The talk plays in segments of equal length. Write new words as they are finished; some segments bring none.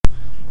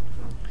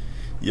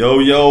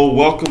Yo,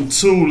 welcome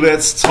to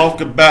Let's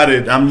Talk About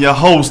It. I'm your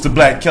host, the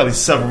Black Kelly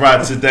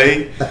Severide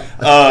today.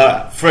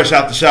 Fresh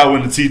out the shower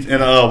in the teeth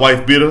and a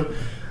wife beater.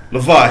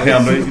 LeVar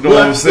Hammer, you know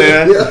what I'm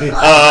saying?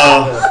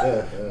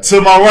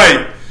 To my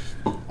right,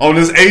 on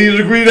this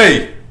 80-degree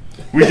day,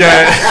 we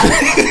got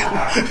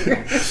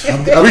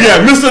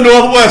Mr.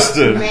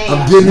 Northwestern.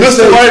 I'm getting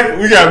Mr. White,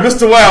 we got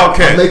Mr.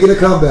 Wildcat. I'm making a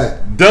comeback.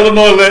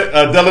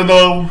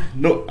 Delano,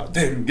 no,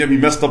 damn, get me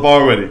messed up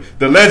already.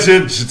 The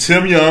legend,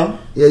 Tim Young,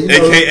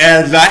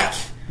 aka Zach.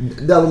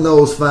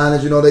 Delano's fine,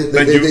 as you know. They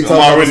I'm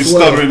already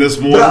stuttering this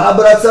morning.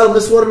 But I tell them the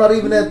sweater not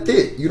even that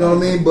thick. You know what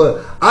I mean?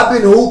 But I've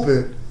been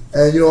hooping,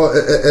 and you know,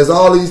 as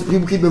all these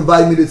people keep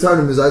inviting me to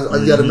tournaments,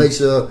 I got to make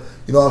sure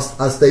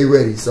I stay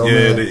ready. So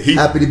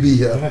happy to be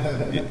here.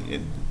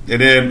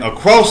 And then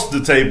across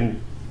the table,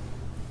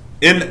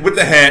 with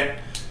the hat.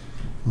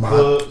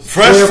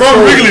 Fresh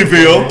from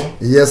Wrigleyville.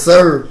 Yes,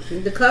 sir.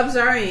 The Cubs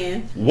are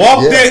in.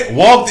 Walked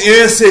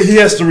in, said he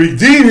has to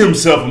redeem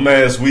himself from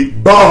last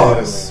week.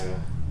 Bars.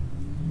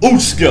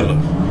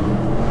 Uchskiller.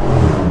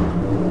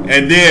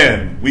 And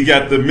then we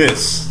got the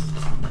Miss.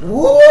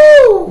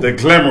 Woo! The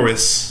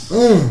glamorous.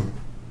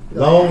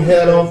 Long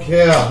hair don't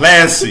care.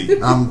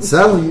 Classy. I'm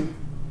telling you.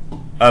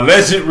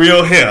 Alleged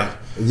real hair.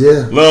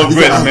 Yeah. Love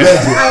Ready, man.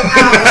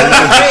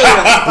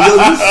 Yo,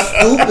 you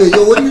stupid. Yo,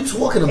 what are you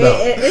talking about?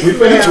 We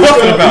finna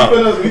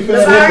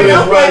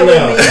right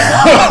now.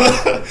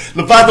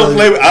 LeVar don't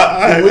play with. I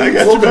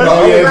got you,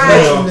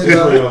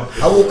 man.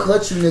 I will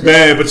cut you, nigga.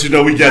 Man, but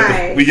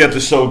we got the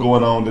show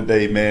going on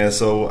today, man.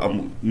 So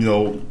I'm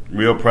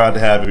real proud to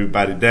have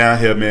everybody down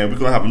here, man. We're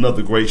gonna have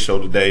another great show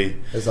today.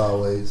 As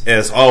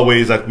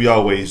always, like we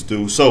always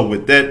do. So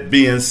with that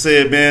being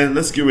said, man,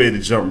 let's get ready to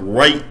jump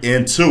right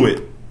into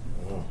it.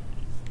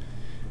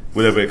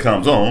 Whatever it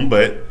comes on,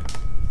 but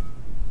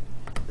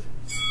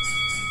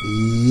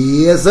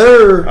yes,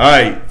 sir. All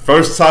right,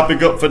 first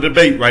topic up for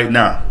debate right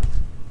now: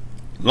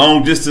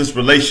 long distance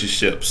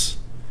relationships.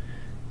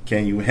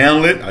 Can you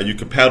handle it? Are you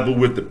compatible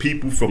with the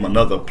people from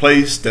another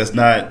place that's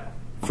not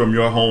from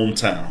your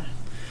hometown?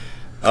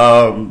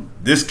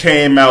 This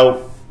came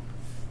out,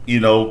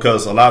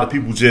 because a lot of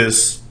people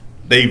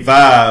they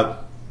vibe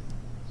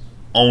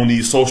on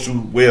these social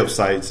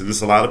websites, and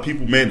there's a lot of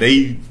people, man.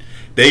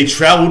 They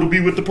travel to be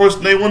with the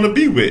person they want to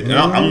be with.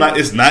 And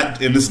it's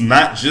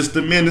not just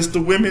the men, it's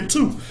the women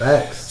too.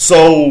 Facts.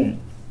 So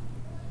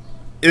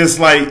it's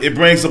like it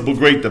brings up a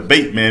great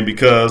debate, man,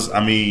 because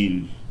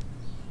another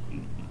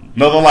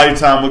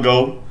lifetime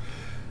ago,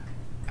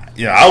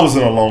 I was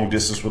in a long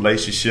distance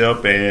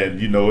relationship,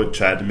 and it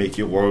tried to make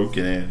it work,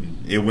 and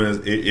it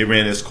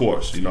ran its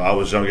course. I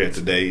was younger at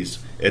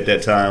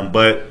that time,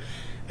 but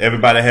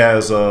everybody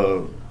has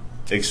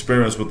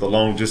experience with a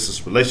long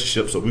distance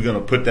relationship, so we're gonna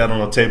put that on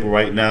the table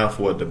right now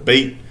for a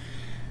debate.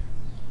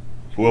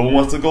 Whoever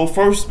wants to go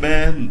first,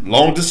 man.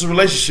 Long distance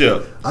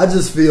relationship. I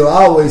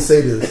always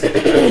say this.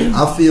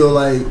 I feel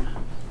like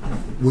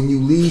when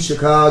you leave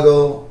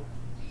Chicago,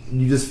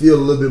 you just feel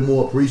a little bit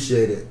more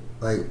appreciated.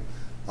 Like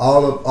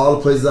all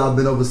the places I've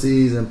been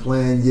overseas and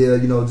playing,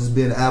 just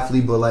being an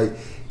athlete, but like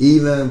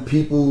even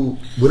people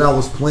when I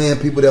was playing,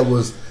 people that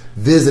was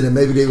visiting,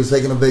 maybe they was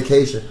taking a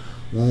vacation.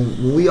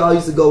 When we all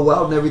used to go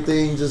out and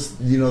everything, just,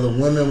 the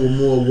women were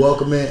more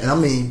welcoming. And I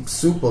mean,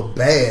 super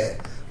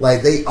bad.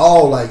 Like, they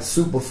all, like,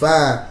 super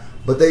fine.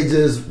 But they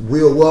just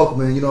real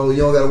welcoming. You don't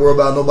got to worry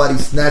about nobody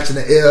snatching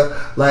the air.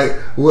 Like,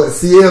 what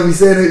CL be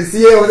saying?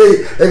 CL,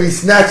 they be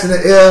snatching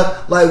the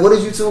air. Like, what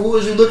is you two? Who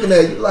is you looking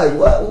at? You like,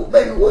 what?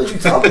 Baby, what is you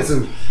talking to?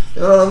 You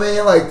know what I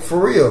mean? Like, for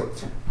real.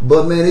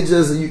 But, man, it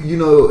just, it's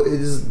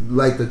just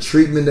like the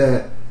treatment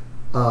that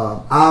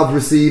I've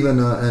received and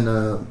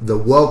the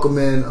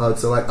welcoming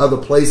to like other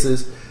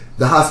places,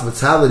 the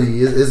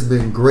hospitality it's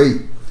been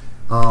great.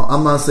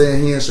 I'm not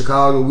saying here in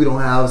Chicago we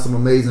don't have some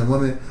amazing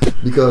women,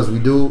 because we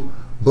do,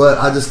 but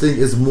I just think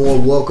it's more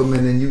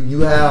welcoming, and you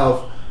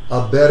have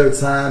a better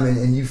time,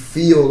 and you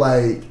feel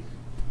like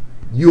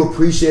you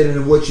appreciate it,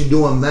 and what you're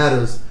doing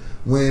matters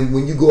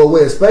when you go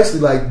away, especially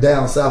like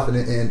down south in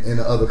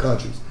the other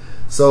countries.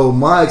 So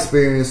my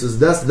experience is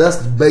that's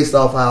based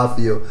off how I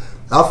feel.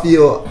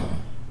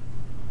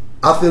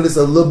 I feel it's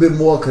a little bit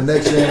more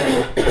connection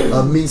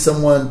meeting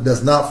someone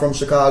that's not from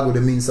Chicago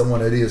than meeting someone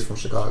that is from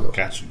Chicago.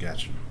 Got you.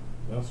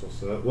 That's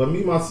what's up. Well,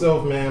 me,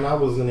 myself, man, I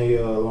was in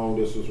a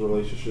long-distance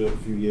relationship a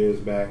few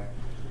years back.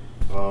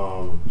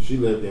 She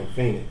lived in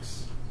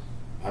Phoenix.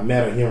 I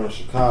met her here in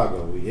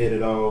Chicago. We hit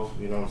it off,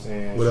 you know what I'm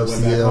saying? What she up,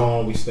 went back CL?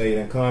 home. We stayed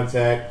in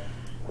contact.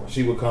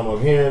 She would come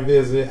up here and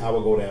visit. I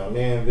would go down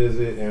there and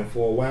visit. And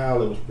for a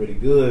while, it was pretty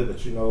good.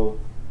 But,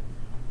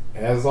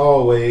 as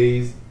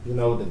always,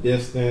 the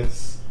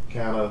distance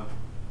kind of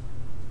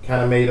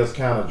made us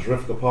kind of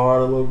drift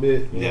apart a little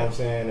bit, you know what I'm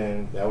saying?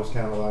 And that was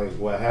kind of like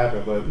what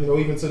happened. But,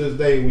 even to this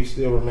day, we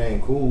still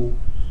remain cool.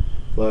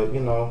 But,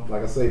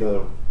 like I say,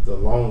 the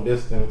long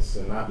distance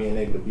and not being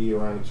able to be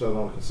around each other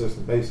on a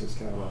consistent basis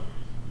kind of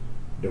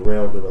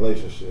derailed the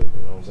relationship,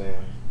 you know what I'm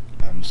saying?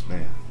 I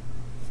understand.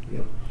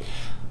 Yep.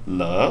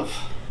 Love?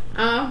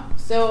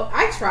 So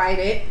I tried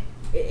it.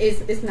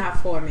 It's not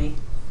for me.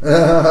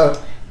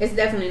 It's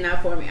definitely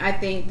not for me. I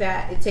think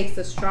that it takes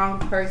a strong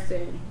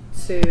person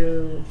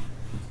to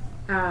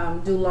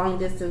do long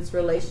distance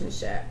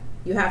relationship.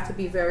 You have to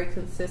be very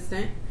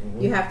consistent.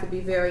 Mm-hmm. You have to be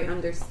very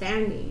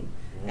understanding,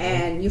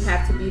 and you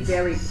have to be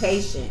very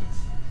patient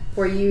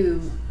for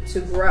you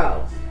to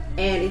grow.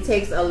 And it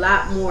takes a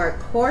lot more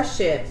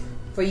courtship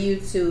for you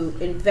to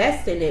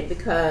invest in it,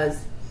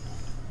 because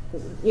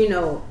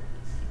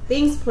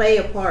things play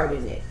a part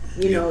in it.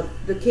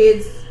 The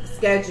kids'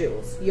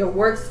 schedules, your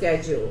work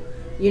schedule,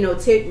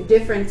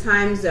 different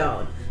time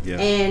zone,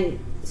 and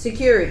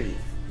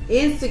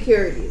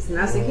insecurities,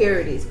 not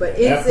securities, but insecurities.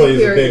 That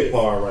plays a big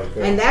part right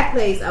there. And that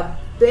plays a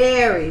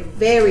very,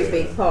 very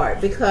big part,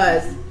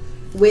 because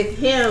with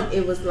him,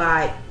 it was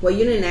like, well,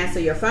 you didn't answer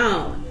your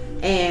phone,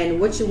 and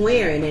what you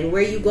wearing, and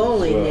where you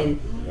going, and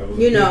and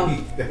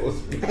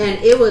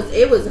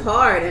it was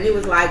hard, and it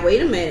was like,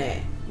 wait a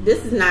minute,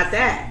 this is not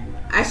that.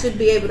 I should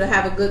be able to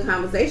have a good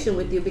conversation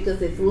with you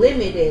because it's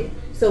limited.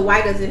 So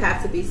why does it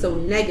have to be so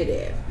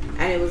negative?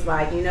 And it was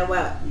like, you know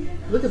what?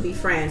 We could be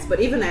friends, but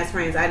even as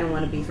friends, I don't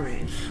want to be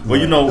friends. Well,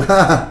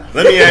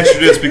 let me ask you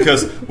this,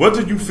 because what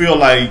did you feel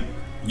like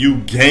you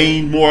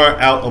gained more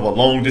out of a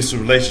long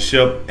distance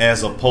relationship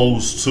as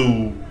opposed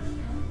to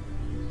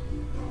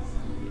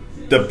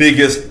the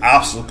biggest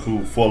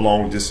obstacle for a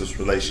long distance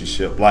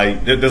relationship?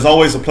 Like, there's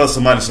always a plus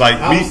and minus. Like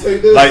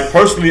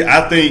personally,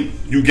 I think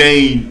you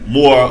gain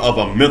more of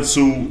a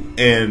mental,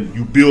 and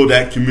you build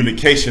that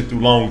communication through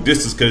long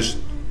distance, because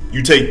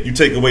you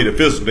take away the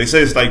physical. They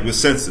say it's like with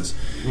senses.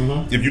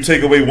 Mm-hmm. If you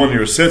take away one of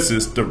your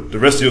senses, the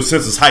rest of your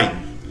senses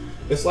heighten.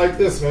 It's like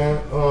this,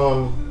 man.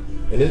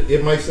 And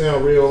it might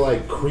sound real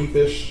like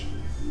creepish,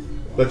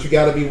 but you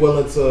got to be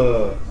willing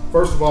to.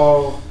 First of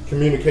all,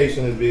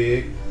 communication is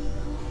big.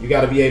 You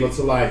got to be able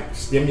to like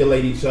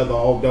stimulate each other,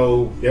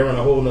 although they're in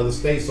a whole nother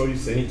state. So you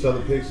send each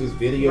other pictures,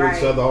 video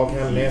each other, all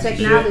kind of nasty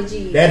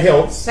technology shit. That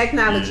helps.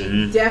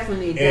 Technology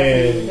definitely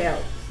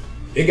helps.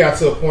 It got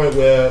to a point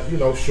where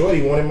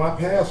Shorty wanted my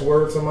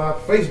password to my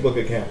Facebook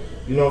account.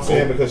 You know what I'm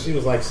saying? Because she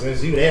was like,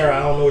 since you there, I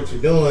don't know what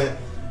you're doing.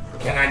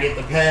 Can I get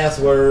the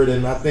password?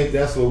 And I think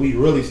that's where we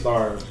really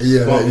started. She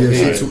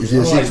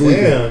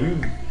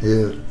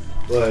tweeted.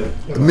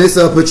 But Miss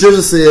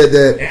Patricia said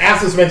that. And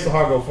absence makes the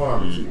heart go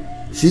far.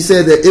 She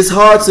said that it's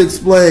hard to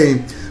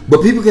explain,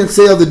 but people can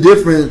tell the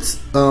difference.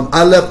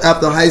 I left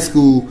after high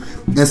school,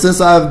 and since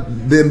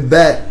I've been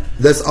back,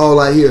 that's all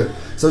I hear.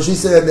 So she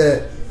said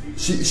that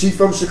she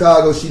from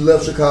Chicago. She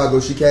left Chicago.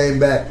 She came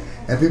back,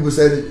 and people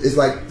said it's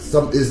like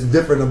it's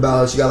different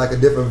about her. She got like a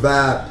different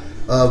vibe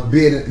of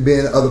being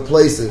in other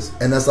places,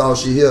 and that's all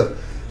she hear.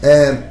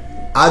 And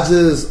I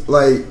just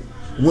like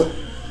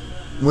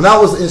when I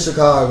was in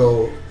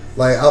Chicago,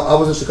 like I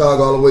was in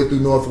Chicago all the way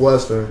through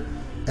Northwestern,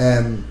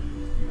 and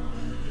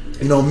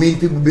meeting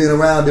people, being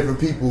around different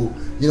people,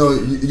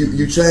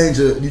 you change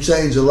a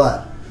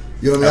lot.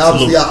 You know what I mean?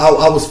 Absolutely. Obviously,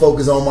 I was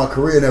focused on my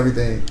career and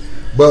everything.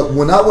 But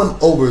when I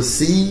went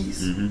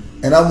overseas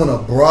and I went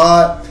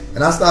abroad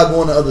and I started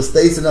going to other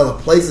states and other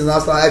places, and I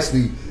started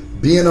actually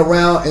being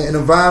around in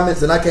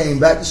environments, and I came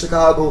back to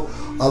Chicago,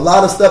 a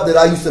lot of stuff that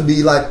I used to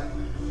be like,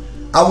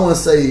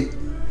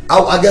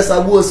 I guess I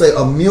would say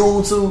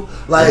immune to,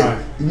 like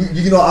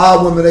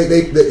our women,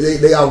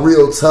 they are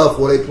real tough,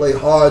 or they play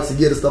hard to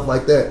get and stuff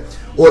like that,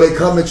 or they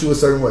come at you a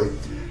certain way,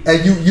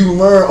 and you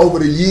learn over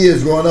the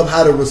years growing up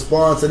how to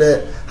respond to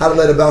that, how to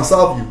let it bounce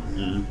off you.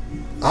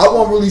 I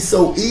wasn't really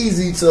so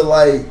easy to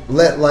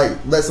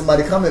let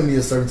somebody come at me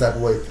a certain type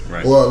of way,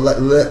 or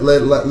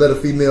let a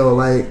female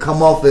like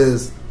come off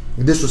as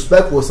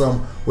disrespectful or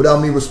something without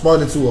me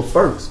responding to her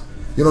first.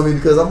 You know what I mean?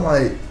 Because I'm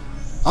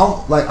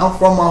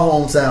from my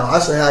hometown. I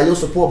should have your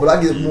support, but I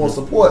get more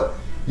support.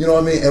 You know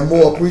what I mean? And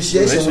more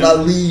appreciation when I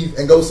leave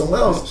and go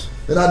somewhere else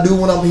than I do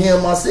when I'm here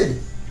in my city.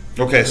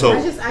 Okay, so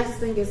I just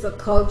think it's a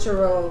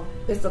cultural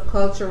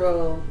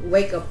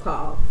wake up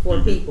call for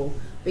people,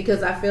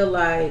 because I feel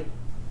like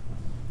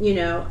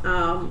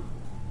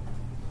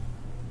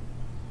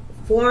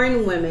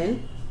foreign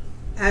women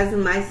as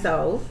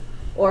myself,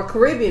 or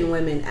Caribbean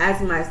women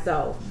as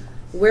myself,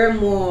 we're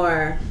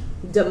more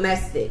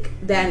domestic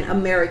than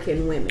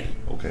American women.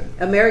 Okay.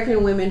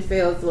 American women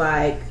feels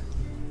like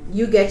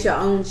you get your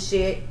own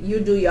shit, you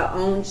do your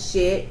own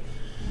shit,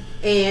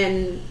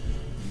 and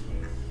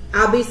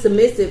I'll be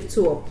submissive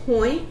to a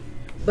point,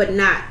 but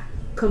not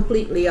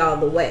completely all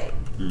the way.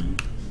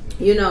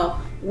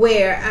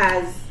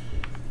 Whereas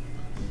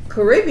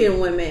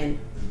Caribbean women,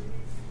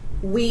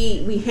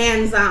 we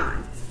hands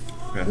on.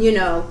 Okay.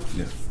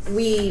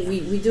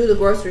 We do the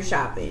grocery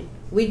shopping.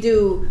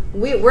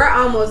 We're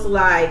almost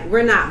like,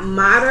 we're not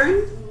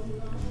modern,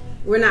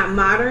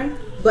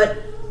 but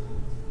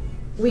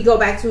we go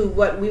back to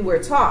what we were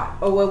taught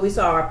or what we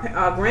saw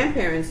our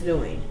grandparents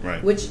doing,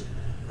 right. Which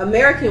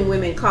American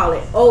women call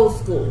it old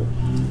school.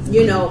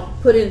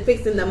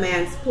 Fixing the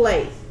man's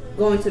plate,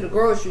 going to the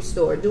grocery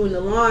store, doing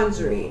the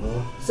laundry.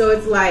 So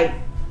it's like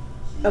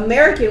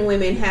American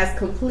women has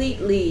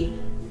completely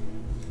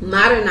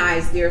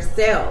modernized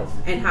themselves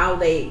and how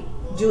they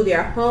do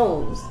their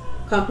homes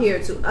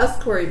compared to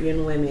us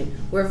Caribbean women.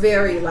 We're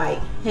very like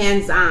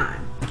hands-on.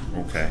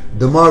 Okay.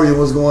 Demario,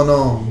 what's going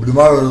on?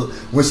 Demario,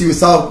 when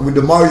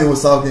Demario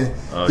was talking,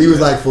 he was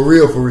like, for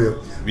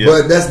real. Yeah.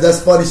 But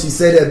that's funny she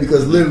say that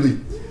because literally,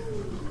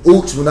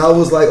 ooch, when I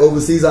was like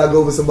overseas, I'd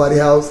go over somebody's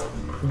house,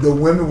 the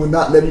women would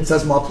not let me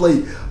touch my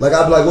plate. Like,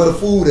 I'd be like, where the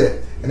food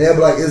at? And they'd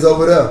be like, it's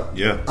over there.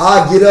 Yeah.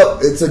 I'd get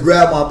up to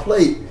grab my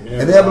plate.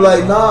 And they'd be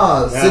like,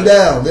 nah, sit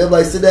down. They'd be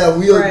like, sit down.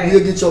 We'll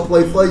get your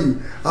plate for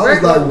you. I was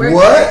like,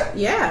 what?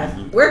 Great.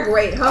 Yeah. We're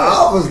great hosts.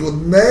 I was like,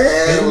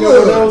 man. And you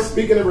know,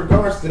 speaking in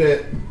regards to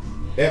that,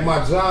 at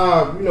my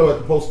job, you know, at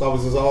the post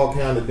office, there's all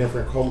kind of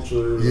different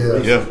cultures and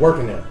races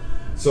working there.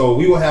 So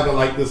we were having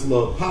like this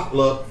little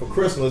potluck for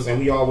Christmas, and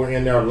we all were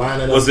in there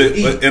lining up. Was it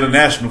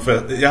international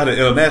fest? You had an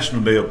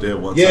international day up there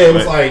once. Yeah, it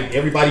was like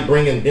everybody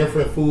bringing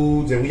different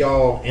foods, and we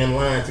all in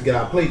line to get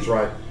our plates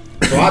right.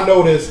 So I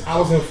noticed I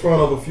was in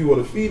front of a few of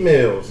the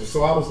females, and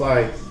so I was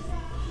like,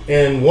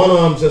 and one of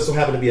them just so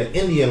happened to be an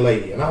Indian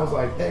lady, and I was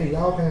like, hey,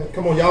 y'all can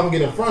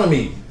get in front of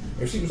me.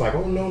 And she was like,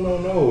 oh,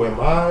 no. In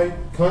my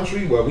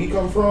country, where we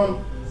come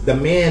from, the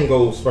man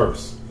goes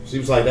first. She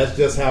was like, that's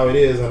just how it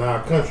is in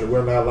our country.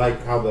 We're not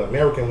like how the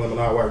American women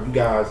are, where you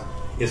guys,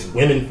 it's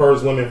women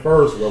first. Where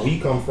we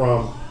come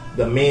from,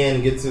 the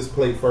man gets his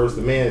plate first.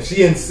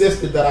 She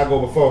insisted that I go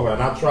before her,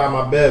 and I tried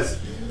my best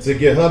to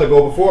get her to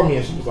go before me,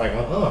 and she was like, you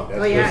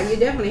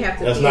definitely have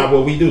to. That's not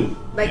what we do.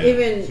 Like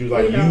even she was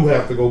like, you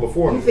have to go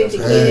before me.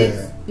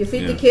 You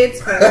feed the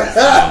kids first,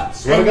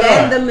 and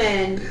then the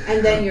men,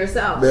 and then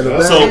yourself. And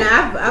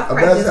I've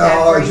practiced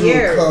that for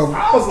years.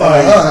 I was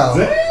like,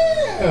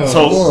 damn.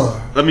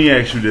 So let me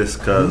ask you this,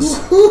 because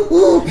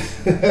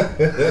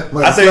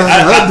I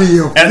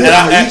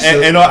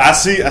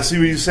see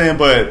what you're saying,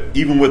 but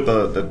even with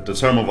the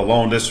term of a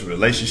long distance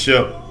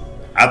relationship,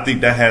 I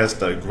think that has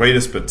the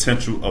greatest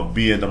potential of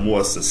being the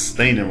more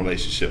sustaining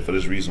relationship for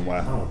this reason why.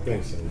 I don't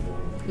think so.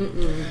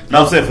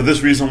 No, I'm saying for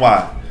this reason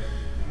why.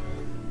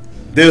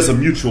 There's a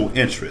mutual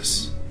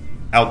interest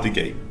out the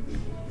gate.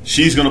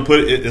 She's gonna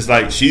put it. It's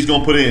like she's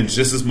gonna put in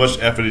just as much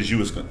effort as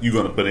you're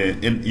gonna put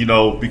in, and you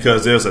know,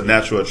 because there's a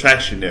natural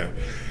attraction there.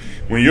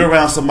 When you're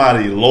around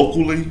somebody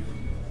locally,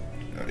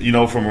 you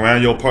know, from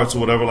around your parts or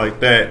whatever like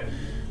that,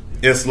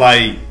 it's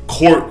like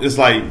court. It's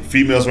like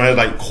females around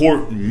like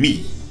court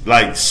me,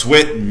 like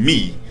sweat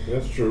me.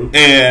 That's true.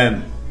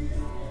 And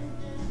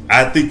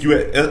I think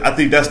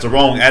that's the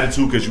wrong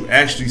attitude, because you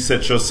actually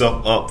set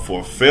yourself up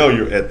for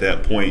failure at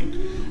that point.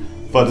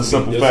 For the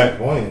simple fact,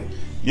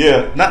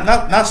 yeah,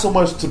 not so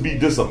much to be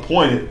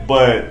disappointed,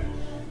 but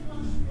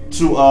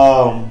to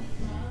how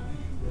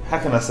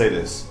can I say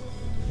this?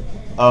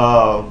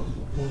 To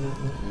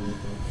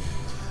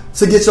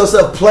get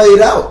yourself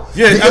played out.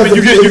 Yeah, because I mean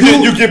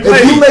you get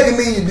played.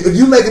 If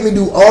you making me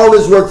do all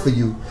this work for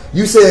you,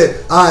 you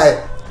said, all right,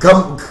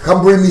 come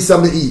bring me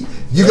something to eat.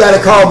 You got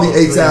to call me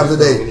 8 times a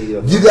day.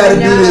 You got to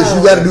do this.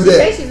 You got to do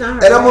that.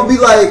 And I'm gonna be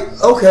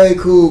like, okay,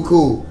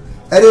 cool.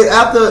 And then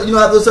after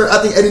a certain, I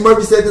think Eddie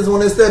Murphy said this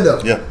on his stand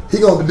up. Yeah. The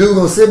dude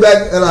gonna sit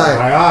back and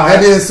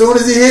and then as soon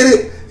as he hit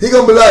it, he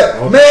gonna be like,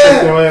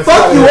 man,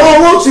 fuck you, I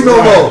don't want you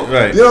no more.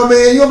 Right. You know what I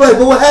mean? You gonna be like,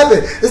 but what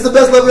happened? It's the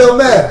best love you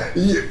ever had.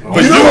 You know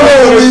what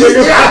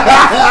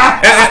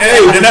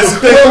and that's the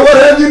thing. What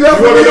have you done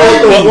for me?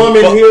 The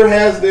woman here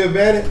has the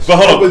advantage. But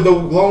hold on. With the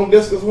long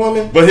distance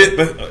woman.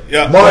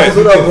 Marcus,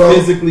 what up, bro?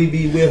 Physically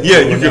be with. Yeah,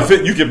 you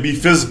can be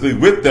physically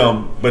with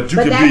them, but you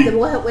can be.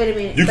 Wait a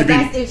minute. But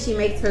that's if she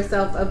makes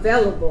herself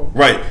available.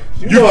 Right.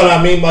 You know what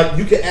I mean? Like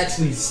you can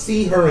actually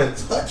see her and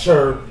touch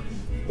her.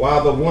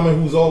 While the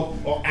woman who's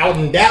out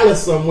in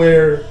Dallas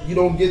somewhere, you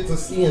don't get to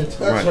see and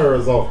touch her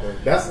as often.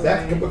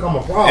 That can become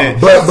a problem.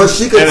 But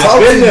she can talk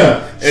to you.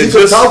 She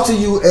can talk to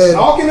you, and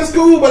talking is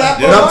cool. But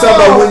I'm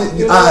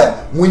talking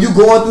about when you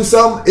going through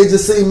something, it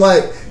just seems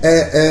like,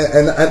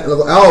 and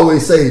I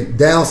always say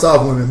down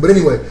south women. But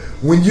anyway,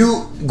 when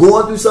you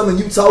going through something,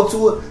 you talk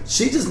to her,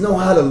 she just know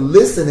how to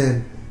listen,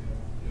 and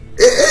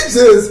it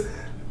just.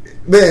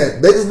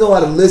 Man, they just know how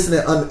to listen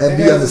and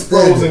be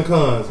understanding. Pros and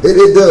cons.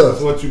 It does.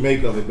 That's what you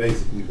make of it,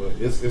 basically. But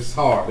it's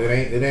hard.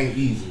 It ain't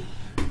easy.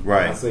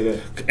 Right. I say that.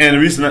 And the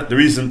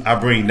reason I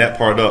bring that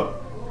part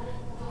up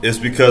is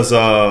because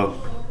oh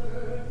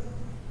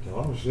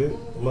shit.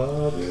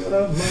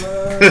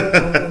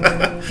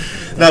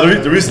 Now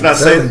the reason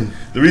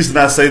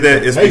I say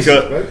that is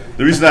because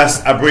the reason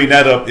I bring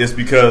that up is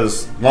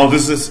because long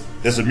distance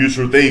is a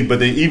mutual thing. But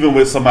then even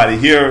with somebody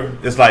here,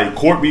 it's like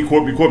court me,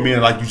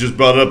 and like you just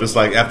brought it up, it's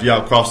like after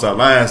y'all cross that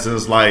line, so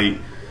it's like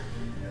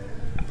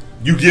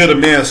you give a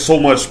man so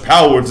much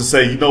power to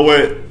say, you know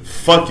what,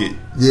 fuck it,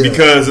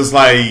 because it's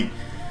like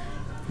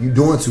you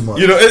doing too much.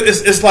 You know,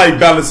 it's like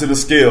balancing the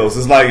scales.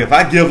 It's like if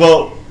I give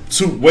up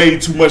way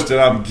too much that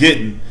I'm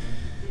getting,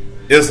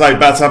 it's like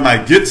by the time I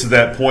get to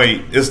that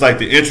point, it's like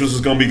the interest is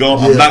going to be gone.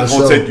 I'm not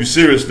going to take you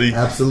seriously.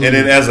 Absolutely. And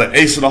then as an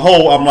ace in the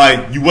hole, I'm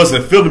like, you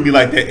wasn't feeling me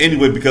like that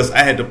anyway because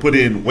I had to put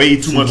in way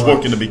too much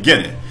work in the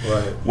beginning.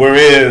 Right.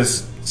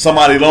 Whereas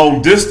somebody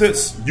long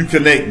distance, you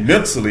connect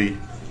mentally,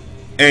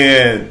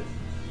 and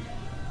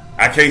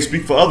I can't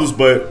speak for others,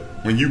 but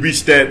when you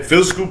reach that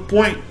physical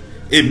point,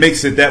 it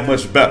makes it that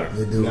much better.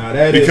 Because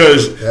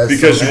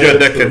you got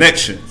that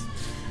connection.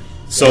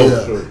 So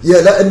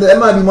that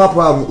might be my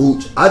problem,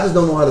 Ooch. I just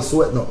don't know how to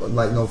sweat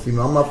no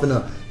female. I'm not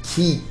finna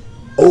keep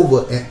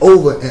over and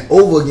over and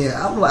over again.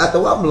 I'm like, after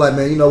a while, I'm like,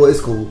 man, you know what? It's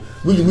cool.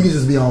 We can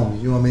just be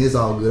homies. You know what I mean? It's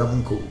all good.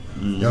 I'm cool.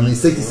 Mm-hmm. You know what I mean?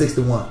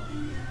 60-61.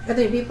 I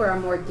think people are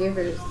more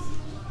givers,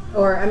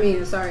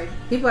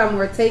 people are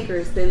more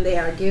takers than they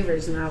are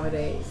givers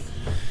nowadays.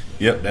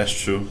 Yep, that's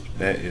true.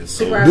 That is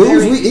so.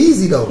 Dudes, we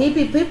easy though.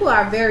 People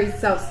are very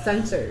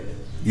self-centered.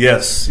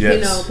 Yes. You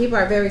know, people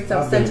are very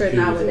self-centered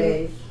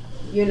nowadays.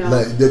 You know,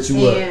 like that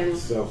you and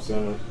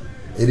self-centered.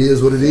 It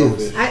is what it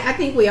is. I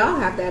think we all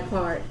have that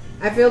part.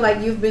 I feel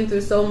like you've been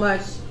through so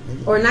much,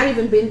 or not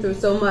even been through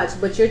so much,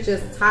 but you're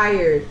just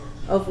tired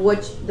of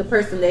the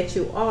person that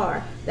you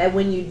are. That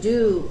when you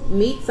do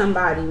meet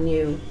somebody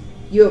new,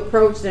 you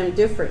approach them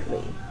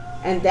differently,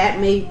 and that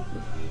may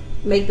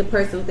make the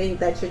person think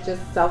that you're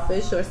just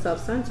selfish or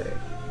self-centered.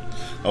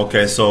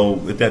 Okay, so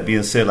with that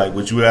being said, like,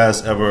 would you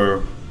guys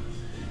ever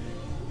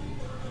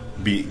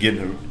be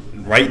getting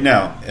right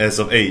now, as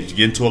of age,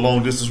 get into a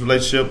long distance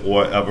relationship,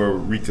 or ever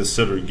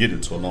reconsider getting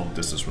into a long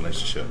distance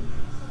relationship?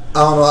 I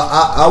don't know.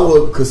 I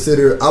would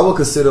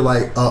consider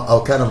like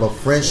a kind of a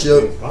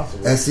friendship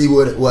and see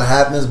what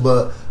happens.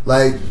 But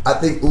like I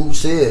think Ooch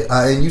said,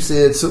 and you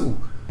said too,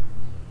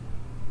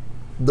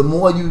 the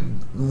more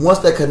once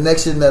that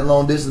connection, that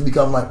long distance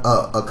become like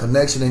a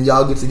connection, and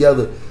y'all get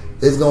together,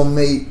 it's gonna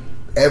make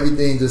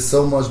everything just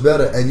so much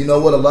better. And you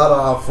know what? A lot of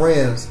our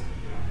friends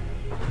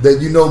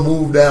that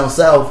moved down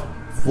south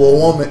for a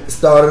woman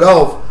started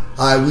off,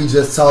 all right, we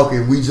just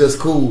talking, we just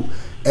cool,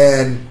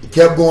 and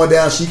kept going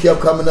down. She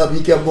kept coming up,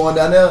 he kept going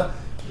down there.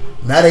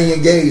 Now they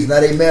engaged, now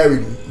they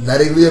married, now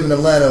they live in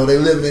Atlanta, or they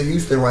live in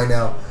Houston right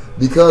now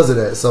because of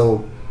that.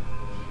 So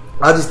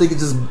I just think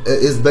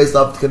it's based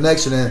off the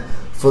connection. And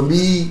for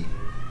me,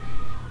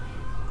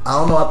 I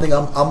don't know, I think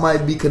I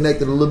might be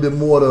connected a little bit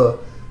more to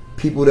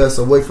people that's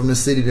away from the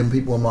city than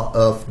people in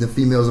the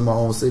females in my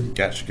own city.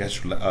 Gotcha.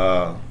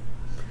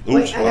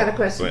 Wait, I got a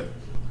question.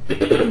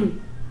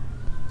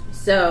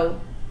 So,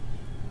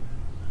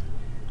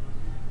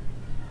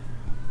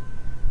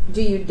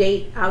 do you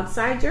date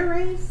outside your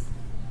race?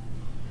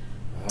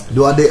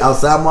 Do I date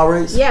outside my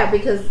race? Yeah,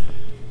 because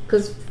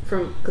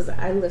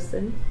I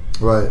listen.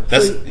 Right.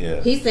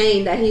 He's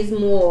saying that he's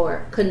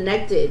more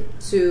connected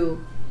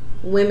to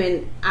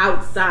women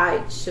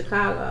outside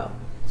Chicago.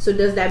 So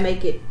does that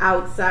make it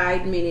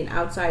outside, meaning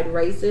outside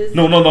races?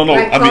 No.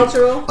 Like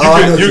cultural?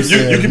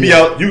 You can be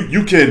out.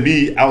 You can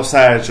be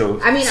outside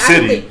your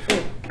city.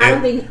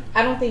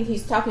 I don't think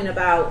he's talking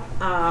about.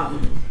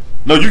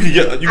 No, you can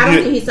get. I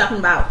don't think he's talking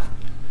about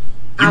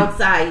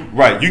outside.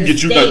 Right, you can get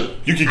state.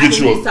 You can get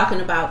He's talking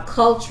about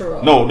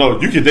cultural. No,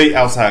 you can date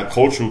outside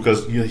cultural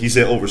because he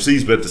said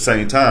overseas, but at the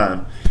same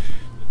time,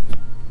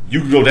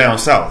 you can go down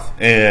south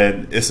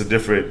and it's a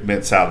different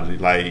mentality.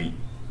 Like,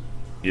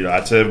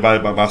 I tell everybody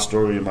about my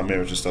story and my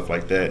marriage and stuff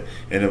like that,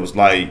 and it was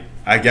like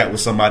I got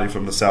with somebody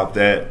from the south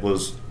that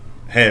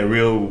had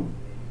real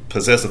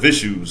possessive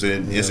issues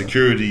and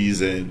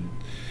insecurities and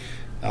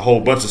a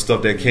whole bunch of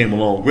stuff that came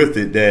along with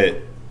it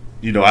that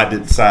I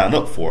didn't sign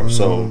up for. Mm-hmm.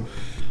 So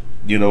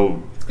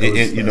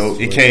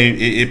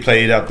it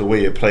played out the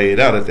way it played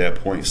out at that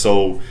point.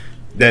 So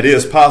that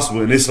is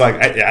possible, and it's like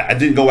I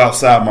didn't go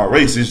outside my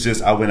race. It's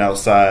just I went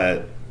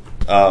outside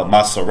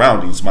my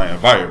surroundings, my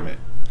environment.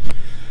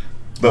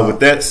 But with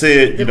that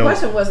said, the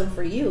question wasn't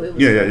for you. It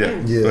was yeah.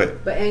 Go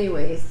ahead. But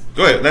anyways,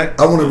 go ahead, Mac.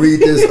 I want to read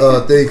this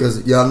thing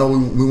because y'all know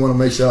we want to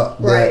make sure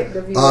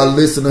that our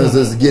listeners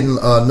is getting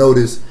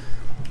noticed.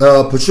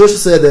 Patricia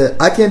said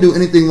that I can't do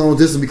anything long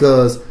distance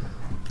because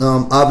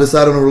I've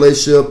decided on a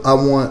relationship. I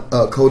want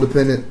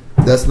codependent.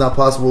 That's not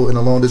possible in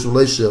a long distance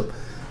relationship.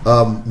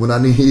 When I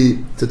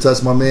need to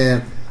touch my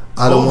man,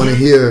 I don't want to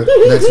hear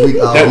next week.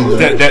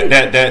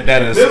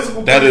 That is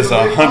 100%. That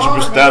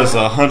is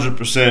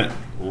 100%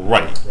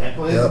 right. That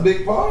plays a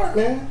big part,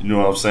 man. You know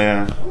what I'm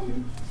saying?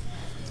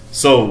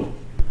 So,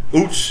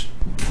 Ooch,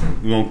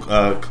 we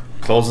gonna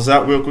close us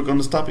out real quick on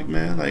this topic,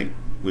 man. Like,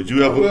 would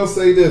you ever? I will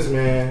say this,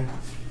 man.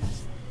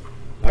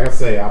 Like I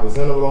say, I was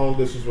in a long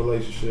distance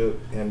relationship,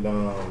 and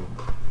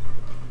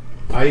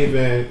I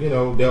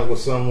even, dealt with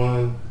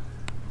someone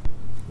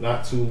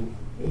not too,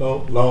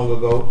 long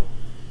ago,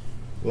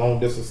 long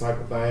distance type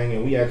of thing,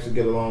 and we actually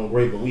get along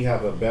great, but we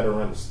have a better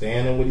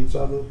understanding with each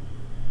other.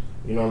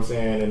 You know what I'm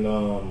saying? And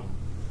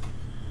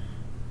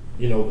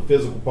the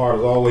physical part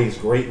is always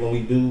great when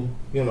we do,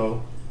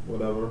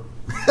 whatever.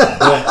 But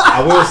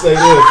I will say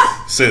this: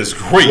 says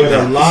great. With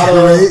a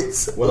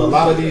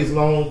lot of these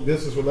long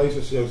distance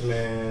relationships,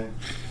 man,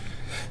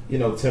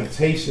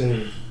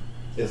 temptation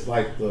is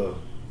like the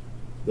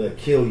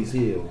Achilles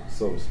heel,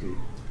 so to speak.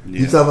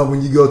 Yeah. You talking about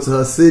when you go to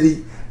her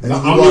city? And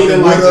I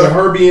mean, like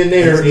her being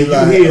there, and you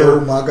hear,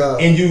 oh my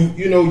God, and you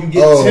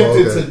get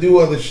tempted to do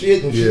other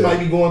shit, and she might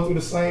be going through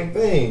the same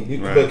thing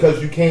because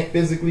you can't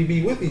physically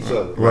be with each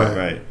other.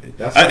 Right.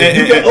 That's if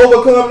you can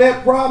overcome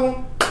that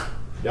problem.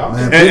 Y'all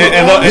Man, and there's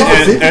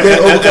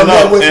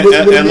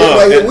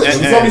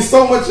gonna be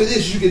so much of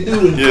this you can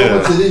do, and so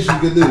much of this you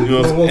can do.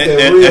 You don't want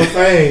that real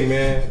thing,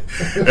 man.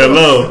 And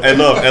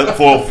love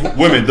for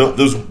women.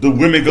 The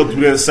women go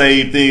through that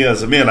same thing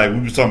as a man. Like we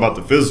were talking about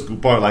the physical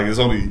part. Like it's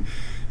only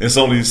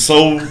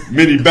so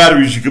many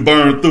batteries you can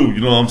burn through.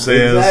 You know what I'm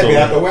saying? Exactly. So,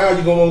 after a while,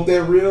 you're gonna want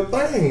that real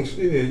thing. Shit,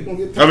 you gonna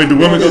get. I mean, do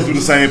women go through the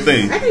same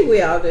thing? I think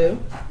we all do.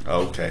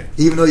 Okay.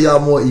 Even though y'all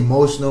more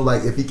emotional,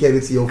 like if he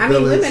catered to your feelings. I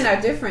mean, women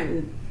are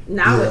different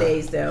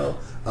nowadays, though.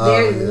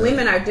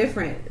 Women are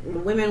different.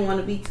 Women want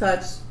to be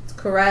touched,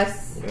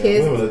 caressed,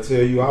 kissed. Women will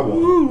tell you I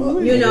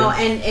want. You know,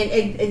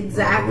 and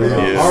exactly.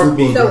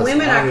 Yeah. So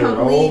women are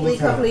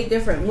completely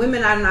different.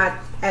 Women are not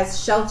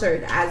as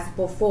sheltered as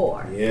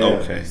before. Yeah.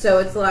 Okay. So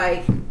it's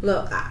like,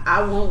 look,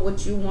 I want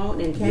what you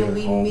want, and can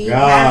we meet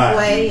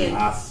halfway?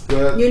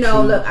 And you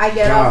know, look, I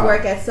get off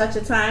work at such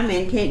a time,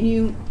 and can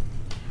you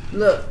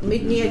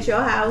meet me at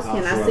your house?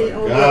 Can I sit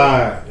on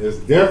God, it's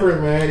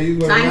different, man. These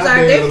women times not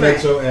are there to different.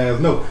 let your ass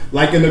know.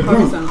 Like in the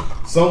group,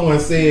 someone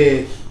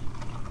said,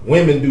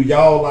 "Women, do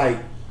y'all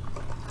like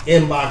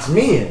inbox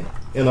men?"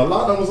 And a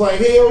lot of them was like,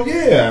 "Hell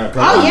yeah!"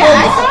 Oh yeah,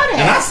 I saw that.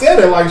 And I said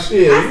it like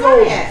shit. I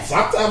saw that.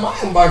 Sometimes my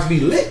inbox be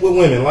lit with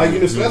women, like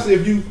especially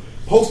if you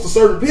post a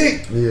certain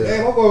pic. Yeah.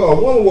 Man, a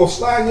woman will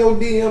slide in your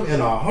DM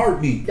in a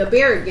heartbeat. The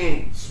beard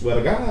game. Swear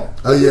to God.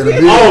 Oh yeah, the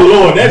Oh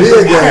Lord, that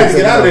beard group, I had to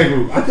game get out of that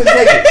group. I couldn't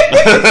take it.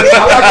 I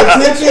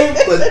like attention,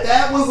 but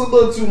that was a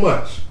little too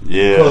much.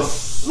 Yeah. Because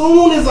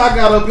soon as I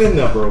got up in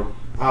there, bro,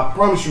 I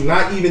promise you,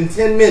 not even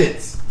 10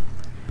 minutes.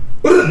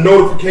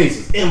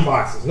 Notifications,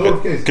 inboxes,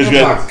 notifications.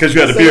 Because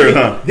you had a beard,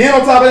 huh? Then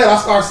on top of that, I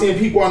started seeing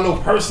people I know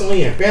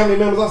personally and family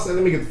members. I said,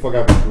 let me get the fuck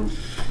out of this group.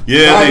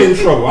 Yeah. I get in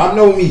trouble. I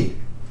know me.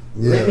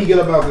 Yeah. Let me get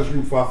up out this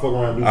group before I fuck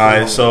around and do All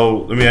right,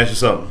 so let me ask you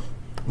something.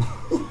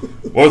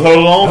 Worth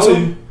holding on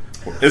to?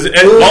 Is it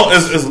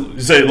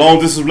you say long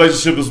distance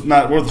relationship is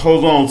not worth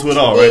holding on to at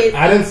all, right?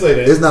 I didn't say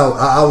that. It's not.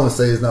 I wouldn't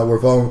say it's not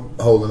worth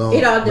holding on.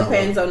 It all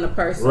depends on the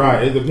person.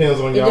 Right, it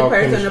depends on y'all. It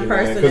depends on the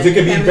person because it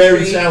can be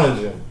very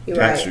challenging.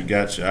 Got you.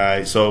 All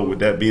right. So with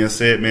that being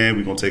said, man,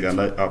 we're gonna take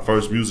our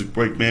first music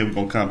break, man. We're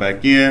gonna come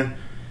back in.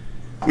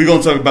 We're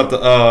gonna talk about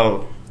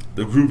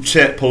the group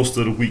chat post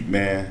of the week,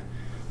 man.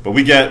 But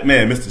we got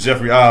Mr.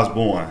 Jeffrey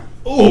Osborne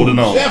holding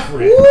on.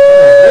 Jeffrey.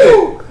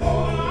 Woo!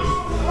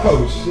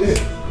 Oh shit.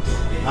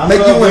 I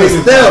make you want to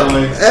step.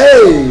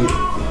 Hey.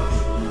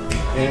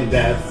 And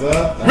that's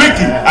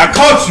Ricky, I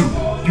caught you.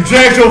 You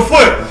dragged your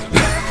foot.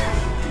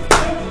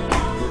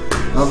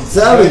 I'm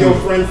telling your you.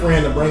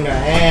 friend to bring her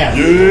ass.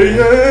 Yeah.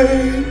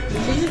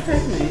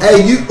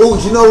 Hey, you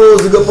know what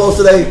was a good post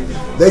today?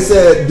 They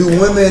said, do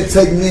women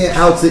take men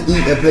out to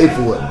eat and pay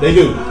for it? They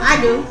do. I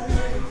do.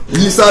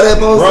 You saw that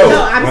post? Bro,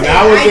 No, when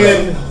I was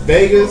in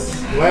Vegas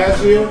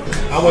last year,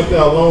 I went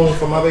there alone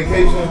for my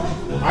vacation.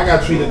 I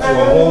got treated to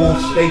a whole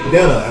steak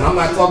dinner. And I'm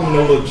not talking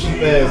no little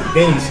cheap ass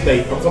Denny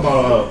steak. I'm talking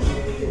about,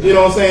 you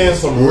know what I'm saying?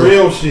 Some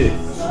real shit.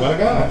 Swear to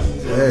God.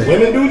 Hey.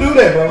 Women do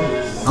that, bro.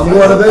 I'm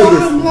going to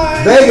Vegas.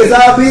 Vegas,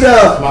 I'll be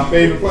there. My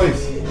favorite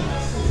place.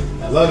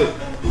 Love it. You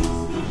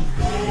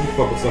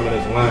fuck with some of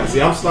this wine.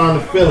 See, I'm starting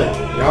to feel it.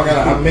 Y'all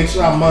gotta make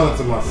sure I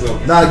monitor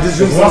myself. Nah, just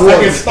drink some Once water.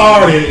 I get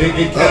started,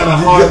 it kind of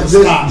hard to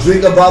just stop.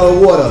 drink a bottle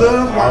of water.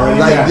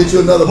 Alright, Get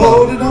you another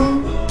bottle.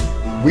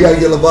 We gotta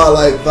get LeVar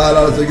like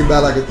 $5 so you can buy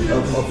like a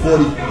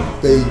 40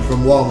 thing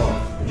from Walmart.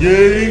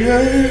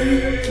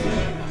 Yeah.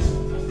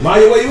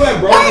 Maya, where you at,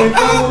 bro? You ain't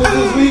feeling with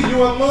this week?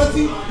 You and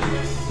Monty?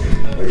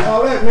 Where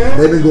y'all at, man?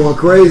 They've been going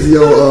crazy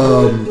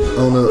on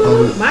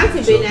the.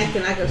 Monty been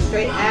acting like a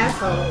straight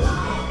asshole.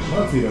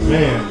 Monty the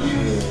man.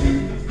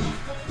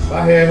 If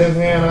I had his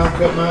hand, I'd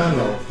cut mine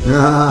off.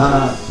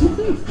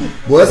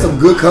 Boy, that's some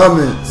good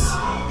comments.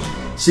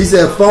 She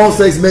said phone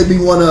sex made me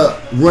want to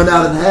run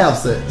out and have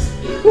sex.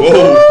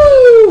 Whoa.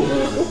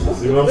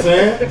 See what I'm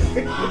saying?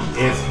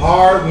 It's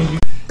hard when you.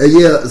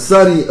 Yeah,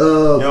 Sonny,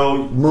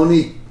 Yo,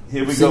 Monique,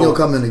 here we send go. your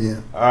comment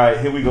again. All right,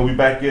 here we go. We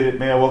back at it,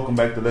 man. Welcome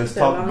back to Let's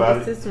Talk About It.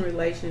 Long-distance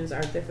relations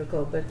are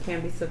difficult, but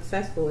can be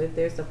successful if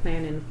there's a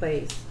plan in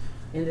place.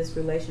 In this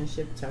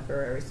relationship,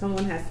 temporary.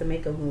 Someone has to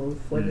make a move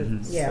for the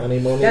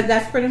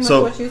that's pretty much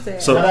what you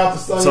said.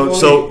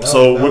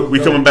 So we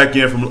coming back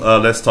in from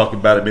Let's Talk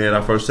About It, man.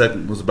 Our first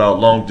segment was about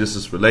long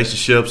distance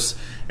relationships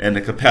and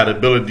the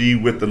compatibility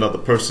with another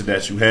person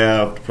that you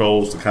have, the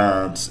pros, the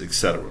cons,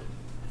 etc.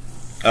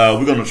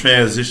 We're going to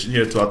transition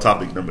here to our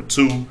topic number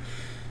 2.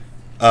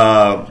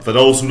 For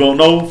those who don't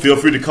know, feel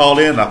free to call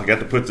in. I forgot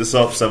to put this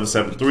up: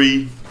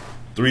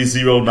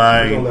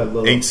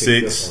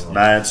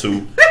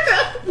 773-309-8692.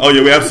 Oh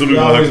yeah, we absolutely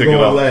want to pick it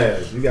up.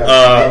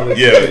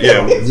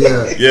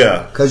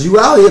 Yeah. Cause you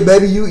out here,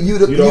 baby. You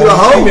the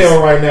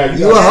host. Right now.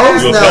 You a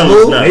host now,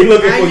 boo. They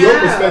looking for your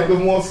perspective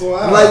more so.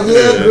 Like,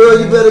 girl,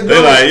 you better go.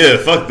 They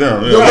like, fuck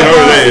them. We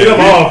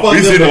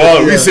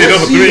seen them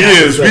for 3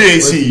 years. We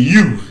ain't seen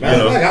you.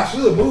 Like, I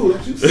should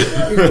move. You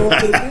talk to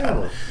the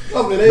camera.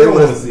 They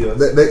want to see us.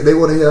 They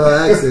want to hear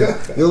her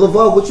accent. Yo,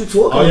 LeVar, what you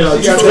talking about?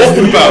 What you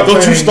talking about?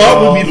 Don't you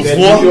start with me,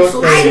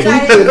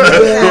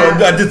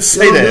 LeVar. I didn't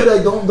say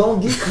that.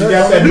 Don't get cut.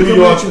 Got that New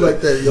York you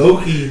like that,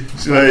 yo.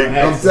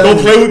 Don't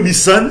play with me,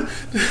 son.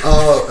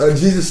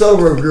 Jesus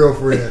Sober's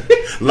girlfriend.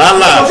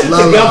 La.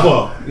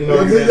 Together. You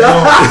know, they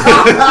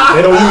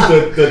don't use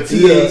the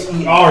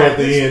T-H-E-R at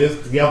the end. It's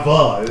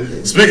together.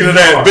 Speaking of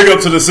that, big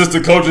up to the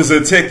sister coaches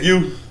at Tech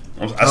U.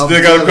 I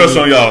still got a crush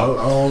on y'all.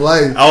 I don't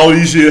like all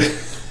these years.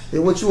 Hey,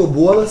 what, you a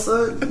boiler,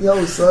 son?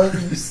 Yo, son,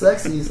 you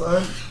sexy,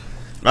 son.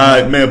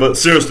 Alright, man, but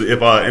seriously,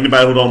 if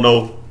anybody who don't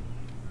know,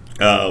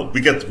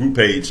 we got the group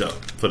page up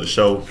for the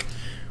show.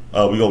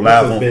 We go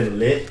live on.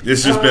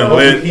 It's just been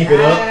lit. Keep it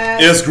up.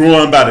 It's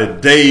growing by the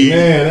day.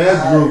 Man,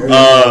 that's group.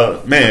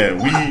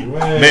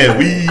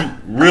 We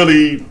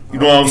really, you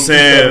know what I'm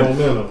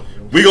saying?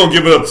 We gonna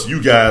give it up to you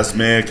guys,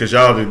 man, because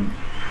y'all didn't.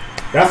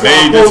 That's why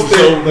I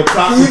posted the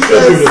top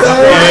contributors.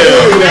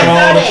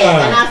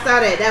 I saw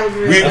that. That was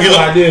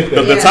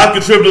really the top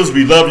contributors,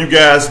 we love you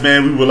guys,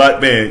 man. We were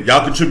like, man,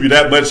 y'all contribute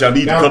that much. Y'all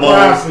need to come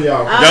on.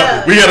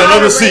 We got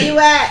another seat.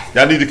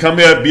 Y'all need to come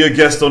here, be a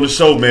guest on the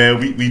show, man.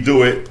 We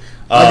do it.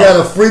 I got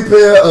a free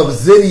pair of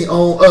Zitty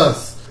on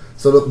us.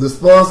 So the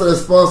sponsor that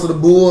sponsor the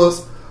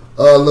Bulls,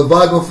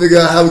 LeVar gonna figure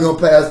out how we gonna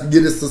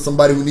get this to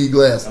somebody who need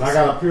glasses. And I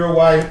got a pure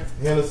white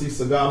Hennessy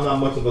cigar. I'm not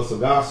much of a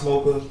cigar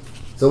smoker.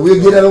 So we'll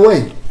get that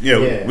away.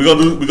 Yeah. We're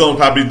gonna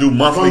probably do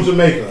monthly. From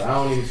Jamaica. I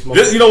don't even smoke.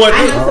 You know what?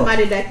 I know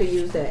somebody that could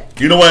use that.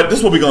 You know what? This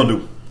is what we're gonna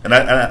do. And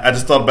I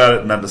just thought about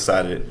it and I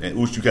decided. And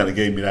Oosh, you kind of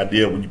gave me an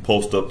idea when you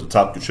post up the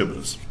top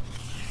contributors.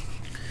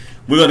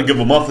 We're gonna give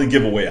a monthly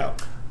giveaway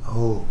out.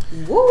 Oh.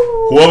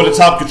 Woo. Whoever the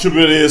top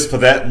contributor is for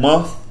that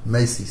month,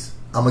 Macy's.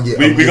 I'm gonna get.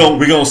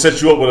 We're gonna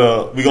set you up with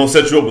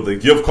a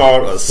gift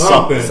card or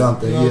something.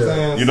 Something.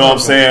 You know what I'm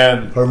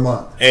saying? Per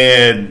month.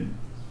 And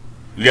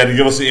you got to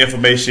give us the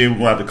information. We're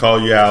going to have to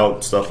call you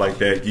out, stuff like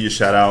that. Give you a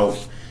shout out.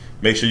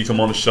 Make sure you come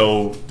on the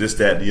show, this,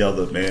 that, and the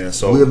other, man.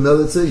 So we'll mail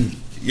it to you.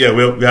 Yeah,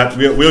 we'll get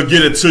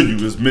it to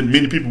you. As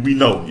many people we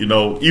know, you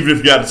know, even if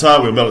you got the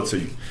time, we'll mail it to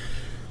you.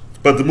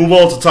 But to move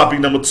on to topic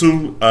number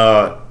 2,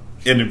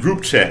 in the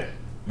group chat,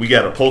 we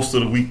got a post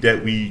of the week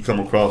that we come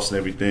across and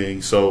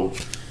everything. So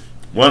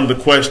one of the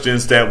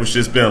questions that was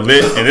just been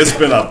lit, and it's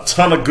been a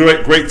ton of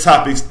great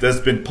topics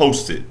that's been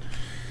posted.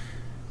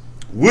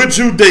 Would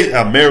you date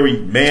a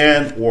married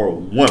man or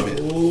woman?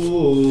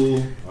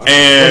 Ooh,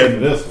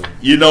 and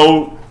you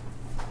know,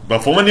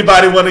 before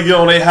anybody want to get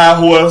on their high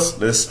horse,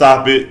 let's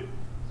stop it.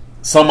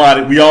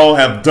 We all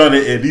have done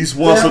it at least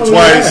once or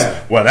twice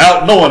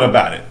without knowing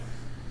about it.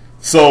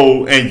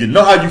 So, and you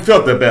know how you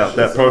felt about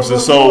that person.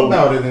 So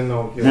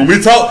when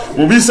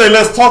we say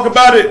let's talk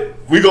about it,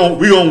 we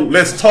gonna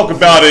let's talk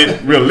about it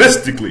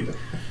realistically.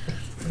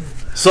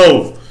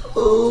 So,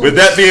 with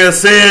that being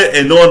said,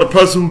 and knowing the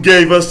person who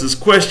gave us this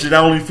question, I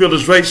only feel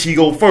it's right she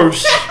go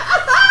first.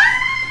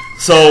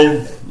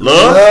 So,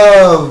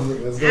 love.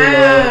 Let's go,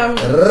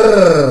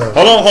 love.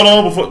 Hold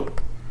on before.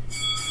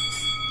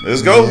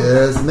 Let's go.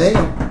 Yes,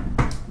 ma'am.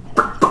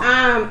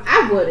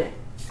 I wouldn't.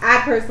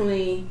 I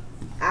personally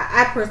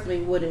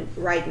wouldn't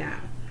right now.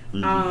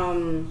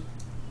 Mm-hmm.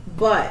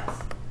 But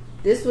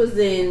this was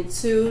in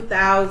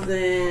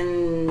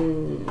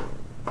 2000.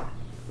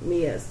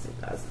 Yes,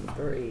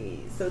 2003.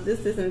 So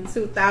this is in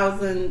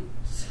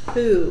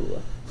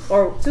 2002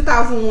 or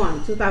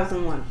 2001.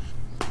 2001.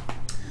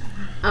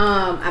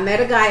 I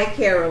met a guy at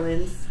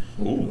Carolyn's.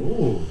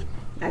 Ooh.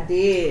 I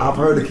did. I've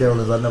heard of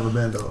Carolyn's. I've never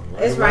been though.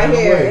 It's right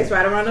here. It's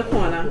right around the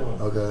corner.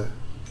 Okay.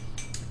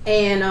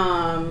 And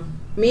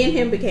me and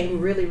him became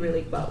really,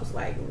 really close.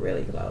 Like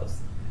really close.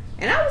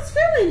 And I was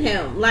feeling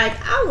him. Like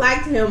I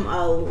liked him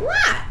a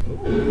lot.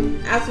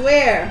 I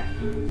swear.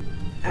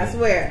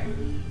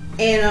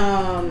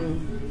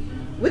 And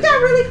we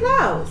got really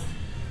close.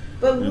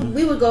 But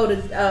we would go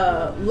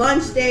to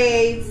lunch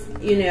dates.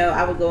 You know,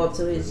 I would go up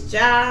to his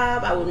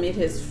job. I would meet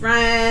his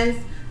friends.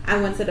 I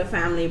went to the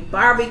family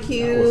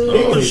barbecue.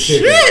 Oh,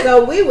 shit.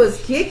 So we was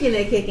kicking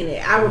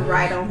it. I would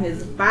ride on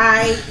his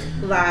bike.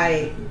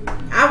 Like,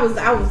 I was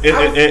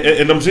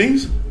in them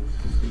jeans?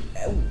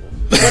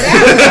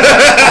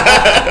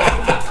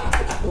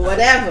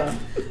 Whatever.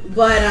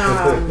 But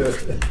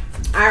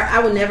I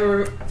will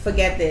never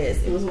forget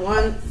this. It was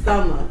one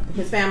summer.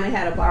 His family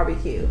had a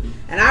barbecue.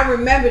 And I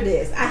remember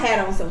this. I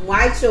had on some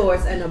white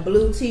shorts and a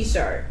blue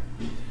t-shirt.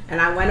 And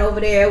I went over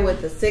there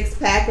with a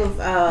 6-pack of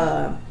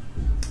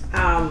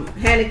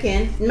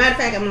Heineken. Matter of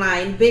fact, I'm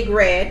lying. Big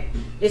Red.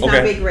 It's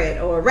not Big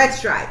Red. Or Red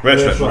Stripe. Red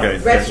Stripe, okay.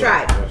 Red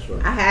Stripe.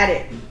 I had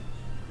it.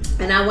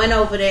 And I went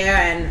over there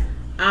and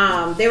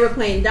they were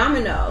playing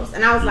dominoes.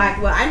 And I was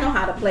like, well, I know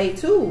how to play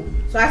too.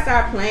 So I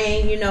started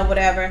playing, you know,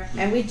 whatever.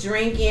 And we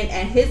drinking.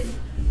 And his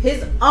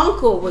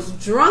uncle was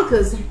drunk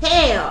as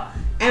hell.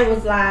 And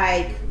was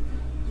like,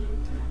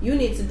 you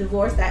need to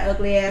divorce that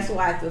ugly ass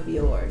wife of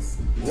yours.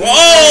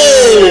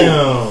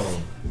 Whoa!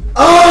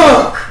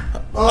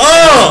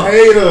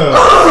 Hater.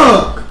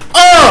 Oh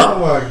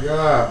my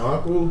God,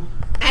 uncle.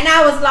 And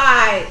I was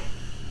like,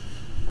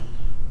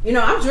 you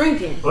know, I'm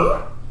drinking.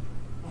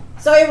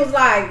 So it was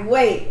like,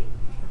 wait.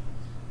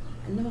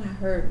 I know I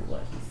heard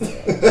what he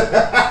said.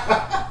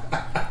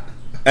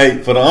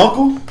 Hey, for the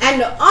uncle?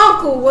 And the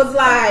uncle was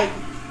like,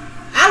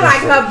 I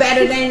like her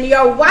better than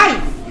your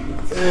wife.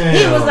 Damn,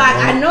 He was like,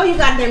 I know you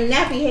got them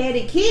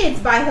nappy-headed kids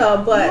by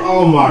her, but...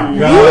 Oh, my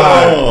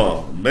God.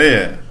 Oh,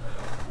 man.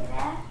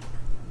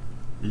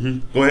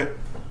 Go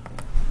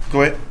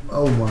ahead.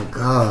 Oh, my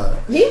God.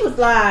 He was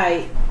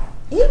like,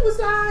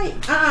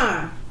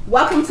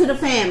 welcome to the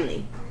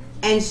family.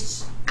 And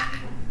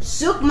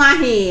shook my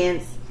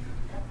hands.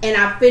 And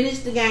I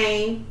finished the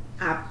game.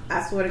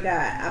 I swear to God,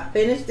 I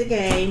finished the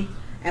game.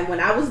 And when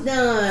I was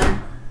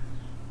done,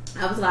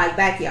 I was like,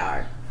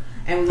 backyard.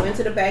 And we went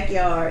to the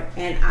backyard,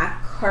 and I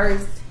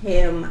cursed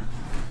him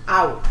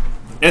out.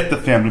 At the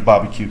family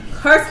barbecue.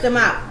 Cursed him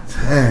out.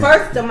 Damn.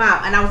 Cursed him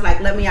out. And I was like,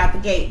 let me out the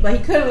gate. But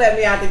he couldn't let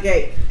me out the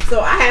gate.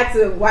 So I had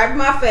to wipe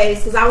my face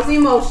because I was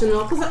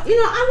emotional. Because,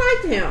 I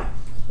liked him.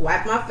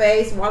 Wiped my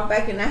face, walked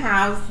back in the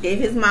house, gave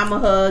his mom a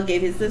hug,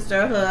 gave his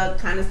sister a hug,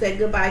 kind of said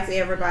goodbye to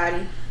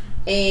everybody.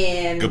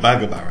 And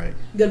Goodbye, right?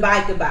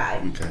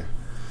 Goodbye. Okay.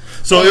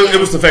 So it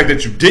was the fact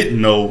that you didn't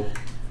know.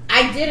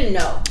 I didn't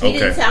know. He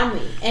didn't tell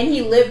me. And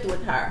he lived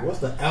with her. What's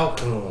the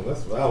outcome?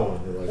 That's what I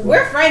want to do.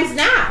 We're friends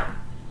now.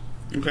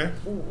 Okay.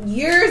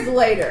 Years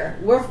later,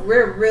 we're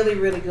really,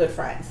 really good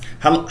friends.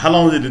 How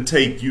long did it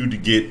take you to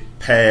get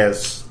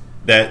past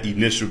that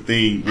initial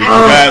thing where you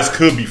guys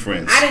could be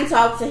friends? I didn't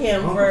talk to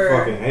him for...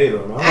 fucking hate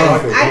him.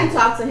 I didn't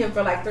talk to him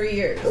for like 3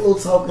 years.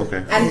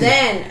 Okay. And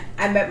then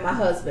I met my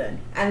husband.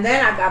 And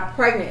then I got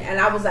pregnant. And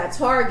I was at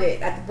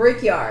Target at the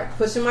Brickyard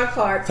pushing my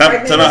cart. Time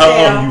out. And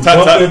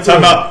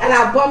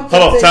I bumped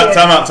Hold on. into him.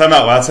 Time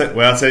out.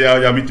 Where I tell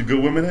y'all meet the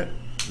good women at?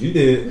 You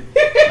did.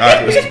 All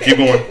right, let's keep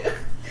going.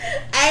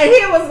 And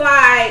he was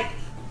like,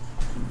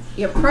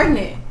 you're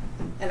pregnant.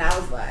 And I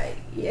was like,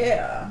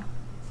 yeah.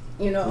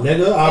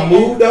 Nigga, I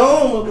moved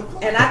on.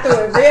 And I threw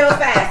it real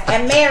fast.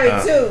 And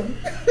married too.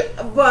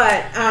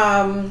 But,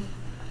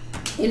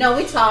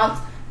 we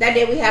talked. That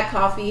day we had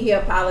coffee. He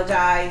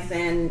apologized.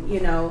 And,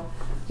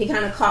 he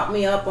kind of caught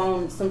me up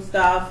on some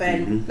stuff.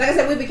 And like I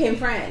said, we became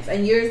friends.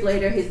 And years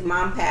later, his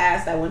mom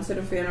passed. I went to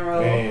the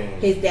funeral.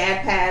 Damn. His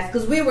dad passed.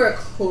 Because we were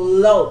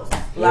close.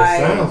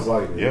 Sounds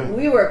like it. Yeah.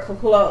 We were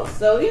close.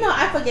 So,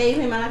 I forgave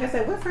him. And like I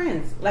said, we're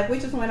friends. Like, we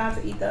just went out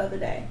to eat the other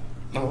day.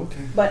 Oh,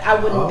 okay. But I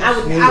wouldn't.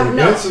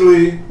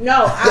 Eventually.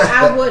 No,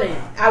 I wouldn't.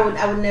 I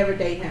would never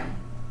date him.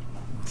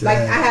 Damn. Like,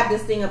 I have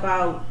this thing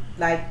about,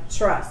 like,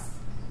 trust.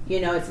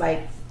 It's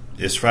like...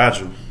 It's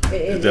fragile.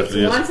 It's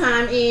definitely one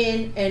time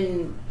in,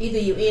 and either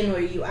you in or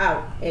you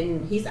out.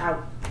 And he's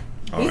out.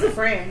 He's a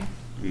friend.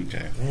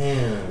 Okay.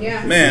 Damn.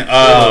 Yeah. Man,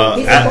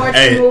 he supports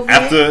the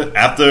movement.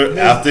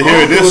 after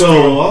hearing this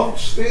story,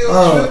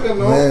 still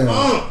tripping on.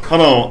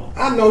 Hold on.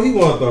 I know he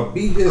wanted to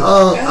beat his.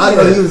 I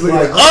know he was looking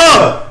like,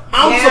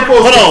 I'm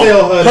supposed to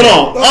tell her.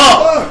 Hold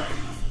on.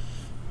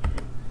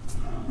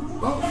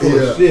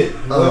 Shit.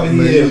 Whoever he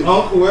is,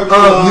 Uncle, whoever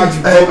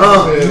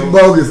you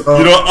bogus.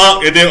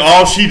 And then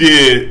all she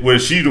did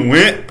was she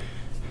went.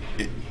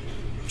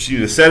 She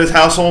just set his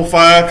house on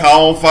fire,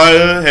 car on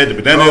fire, had the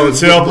banana in the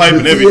tailpipe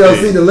and everything.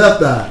 TLC the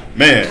left eye.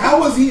 Man. How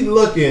was he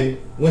looking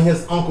when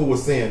his uncle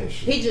was saying this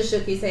shit? He just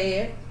shook his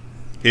head.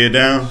 Head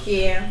down?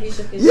 Yeah, he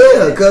shook his head.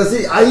 Yeah, because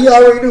he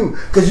already knew.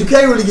 Because you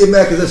can't really get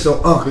mad because that's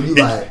your uncle. You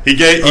like... He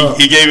gave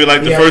it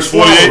like the first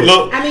 48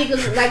 look. I mean,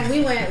 because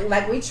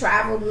we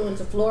traveled. We went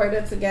to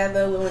Florida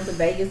together. We went to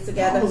Vegas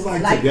together. I was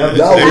like together.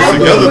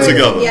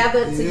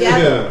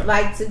 Together.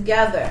 Like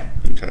together.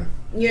 Okay.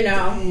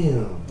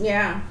 Damn.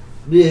 Yeah.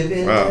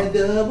 Living a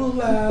double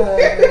life.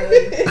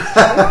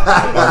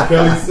 Like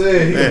Kelly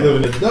said, he's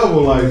living a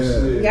double life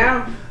shit.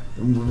 Yeah.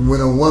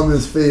 When a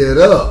woman's fed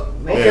up.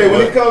 Okay,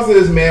 when it comes to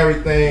this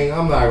married thing,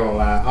 I'm not gonna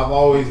lie. I've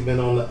always been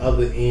on the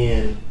other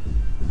end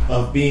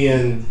of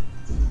being,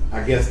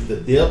 I guess, the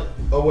dip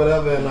or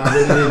whatever, and I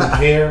really didn't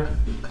care.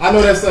 I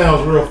know that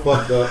sounds real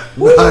fucked up.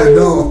 I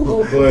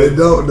don't. They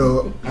don't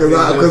know.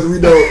 Because we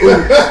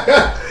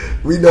don't.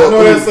 We know. I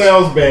know that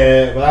sounds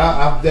bad, but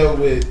I've dealt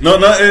with. No,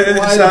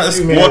 it's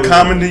more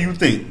common than you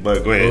think.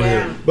 But go ahead.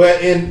 Yeah.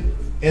 But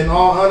in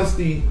all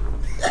honesty,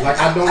 like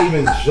I don't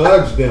even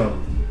judge them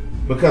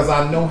because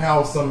I know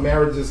how some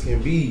marriages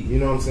can be. You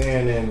know what I'm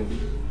saying? And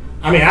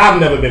I mean,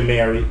 I've never been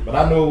married, but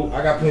I know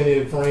I got plenty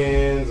of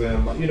friends,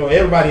 and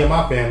everybody in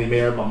my family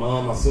married. My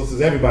mom, my sisters,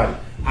 everybody.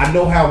 I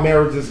know how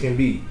marriages can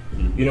be.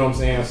 You know what I'm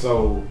saying?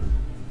 So.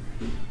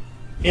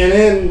 And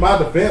in my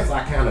defense,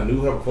 I kind of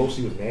knew her before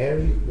she was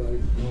married. Like,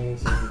 you know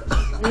what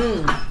I'm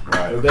saying?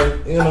 Right.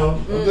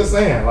 I'm just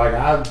saying. Like,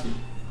 I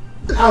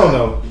don't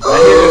know.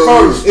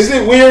 Like, is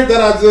it weird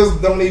that I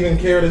just don't even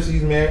care that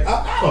she's married?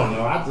 I don't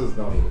know. I just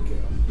don't even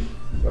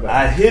care.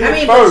 I hit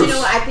it first.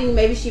 But I think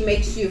maybe she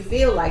makes you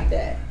feel like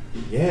that.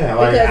 Yeah,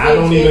 like because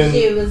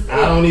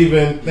I don't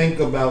even think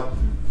about.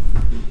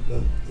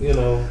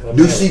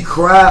 Do she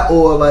cry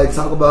or like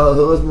talk about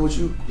her husband with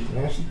you?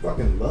 Man, she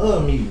fucking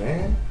love me,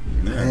 man.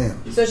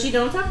 Damn. So she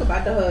don't talk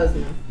about the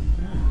husband.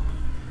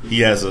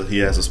 he has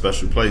a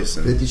special place.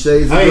 50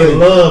 Shades of I Grey. ain't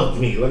loved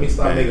me. Let me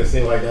stop making it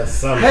seem like that's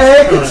something.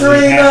 Hey,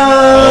 Katrina!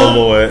 Oh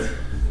Lord.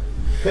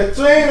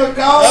 Katrina,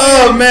 call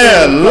Oh in.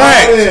 man,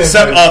 Lack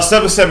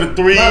 773-30.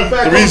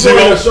 773-30.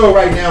 The show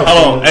right now.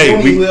 Hold on, hey,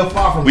 we live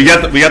far from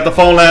got the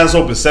phone lines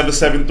open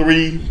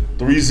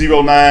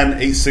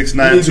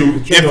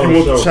 773-309-8692. If you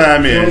want to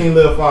chime You don't even in,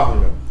 live far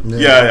from him.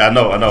 yeah, I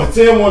know.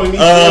 Tim wanted me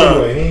to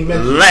anyway. He ain't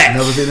mentioned Lack,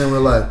 Never seen them in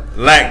real life.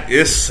 Lack,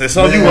 it's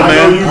on you, Man, my I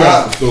know man. you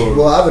got the story.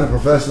 Well, I've been a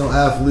professional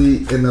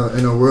athlete in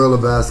the world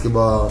of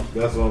basketball.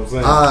 That's what I'm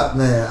saying. I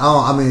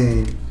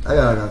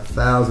got like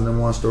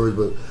 1,001 stories,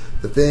 but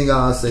the thing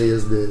I'll say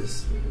is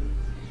this.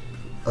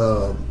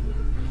 I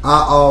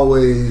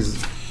always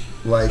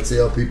like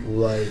tell people,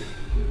 like,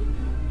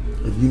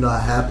 if you're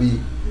not happy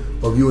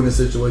or if you're in a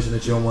situation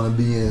that you don't want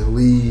to be in,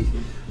 leave.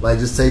 Like,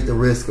 just take the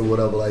risk or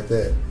whatever like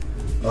that.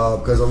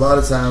 Because a lot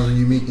of times when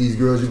you meet these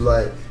girls, you be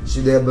like,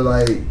 they'll be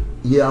like,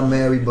 yeah, I'm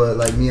married, but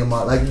like me and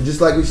my, like, just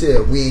like we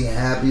said, we ain't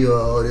happy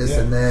or this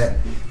and that,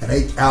 and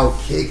they out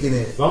kicking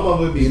it. Some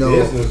of it be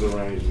business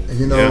arrangements.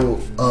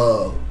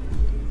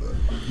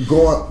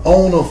 Going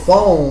on the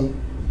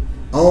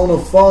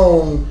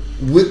phone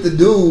with the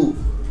dude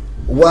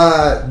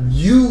while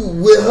you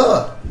with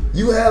her.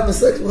 You having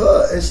sex with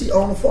her and she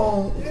on the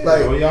phone,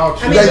 like, y'all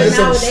I mean, like but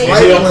some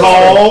she'll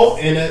call,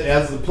 and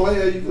as a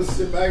player, you just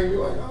sit back and be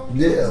like, oh,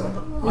 yeah.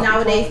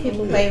 Nowadays,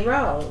 people play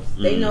roles.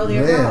 They know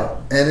their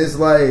role. And it's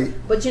like,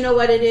 but you know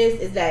what it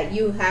is that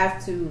you have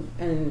to,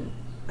 and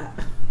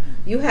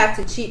you have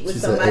to cheat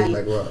with somebody.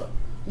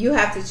 You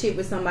have to cheat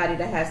with somebody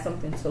that has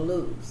something to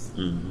lose.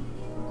 Mm-hmm.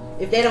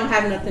 If they don't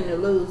have nothing to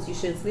lose, you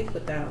shouldn't sleep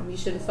with them. You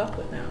shouldn't fuck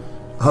with them.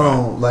 Hold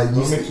on, like,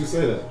 what makes you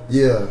say that?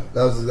 Yeah,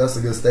 that's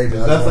a good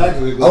statement. That's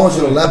actually a good I want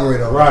you to point.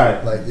 elaborate on Right.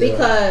 that. Like,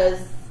 Because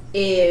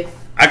if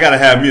I gotta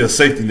have me a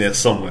safety net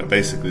somewhere.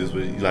 Basically, is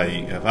what, like,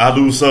 if I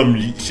lose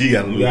something, she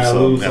gotta lose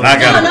something, and I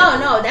gotta.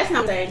 No, that's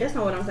not what I'm saying. That's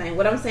not what I'm saying.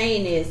 What I'm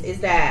saying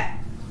is that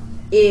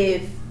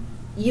if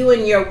you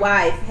and your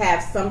wife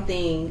have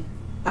something,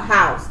 a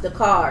house, the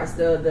cars,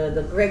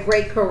 the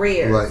great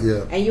careers, right,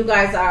 yeah, and you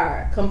guys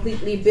are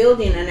completely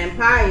building an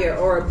empire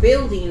or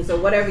buildings or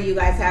whatever you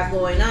guys have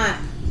going on,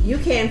 you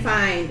can't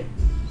find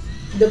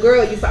the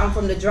girl you found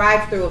from the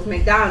drive-thru of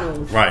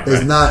McDonald's. Right.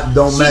 It's not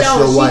don't match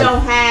your wife. She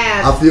don't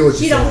have. I feel what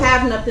she you're don't saying.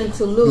 have nothing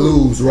to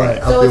lose.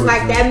 Right. So it's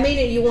like that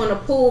minute you want to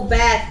pull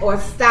back or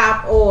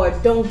stop or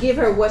don't give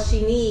her what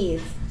she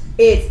needs.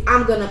 It's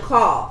I'm gonna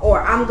call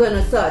or I'm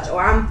gonna such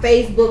or I'm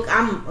Facebook.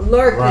 I'm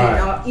lurking. Right.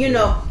 Or,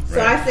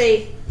 So I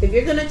say if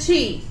you're gonna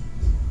cheat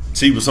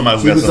with somebody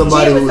who cheat with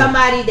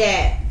somebody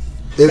that.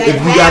 If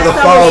you got to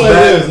fall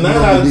back, 9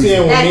 out of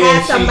 10 when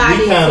men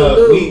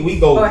cheat, we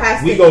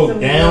go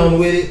down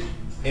with it,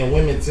 and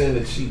women tend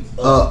to cheat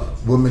up.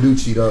 Women do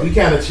cheat up. We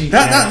kind of cheat.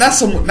 Not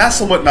somewhat.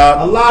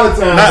 Nah. A lot of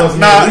times,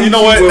 you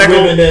know what? I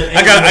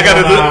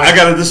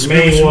gotta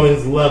disagree with you.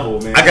 Woman's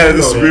level, man. I gotta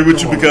disagree with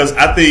you because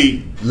I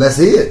think. Let's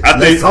hear it.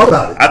 Let's talk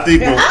about it. I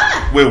think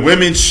when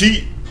women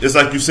cheat, it's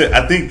like you said.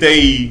 I think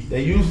they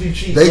usually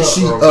cheat. They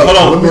cheat up. Hold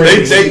on.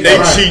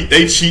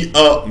 They cheat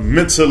up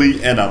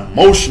mentally and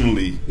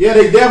emotionally. Yeah,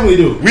 they definitely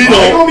do. We don't.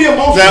 They gonna be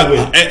emotional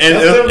with it.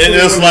 And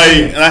it's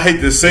like, and I hate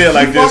to say it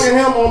like this. Fucking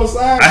him on the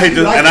side. I hate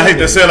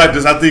to say it like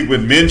this. I think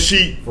when men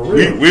cheat,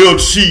 we'll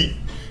cheat.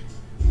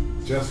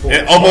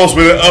 And almost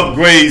with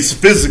upgrades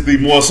physically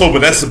more so,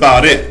 but that's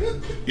about it.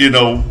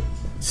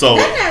 So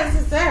not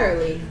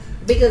necessarily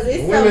because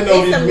it's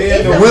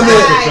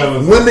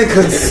women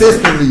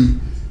consistently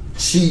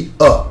cheat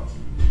up.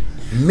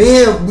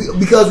 Men,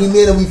 because we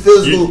men and we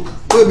physical,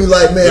 we'll be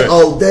like, man,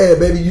 oh damn,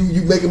 baby,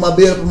 you making my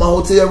bed up in my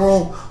hotel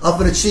room, I'm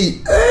finna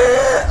cheat.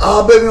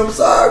 Oh baby, I'm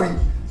sorry.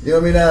 You know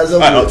what I mean? Now it's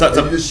over. You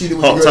just cheated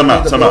with your girl.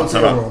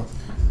 Time out.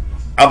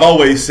 I've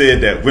always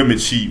said that women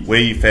cheat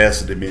way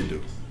faster than men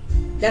do.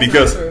 That's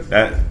because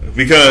not true.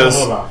 Because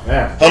hold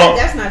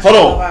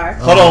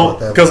on,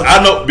 because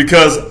I know,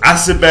 because I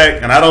sit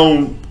back and I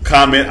don't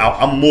comment.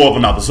 I'm more of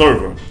an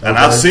observer, and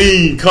I've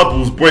seen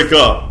couples break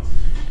up.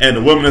 And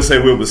the woman that say,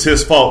 well, it was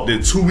his fault.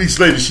 Then 2 weeks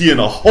later, she in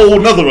a whole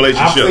nother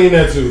relationship. I've seen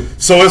that too.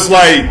 So it's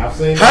like,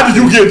 how did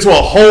you get into a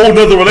whole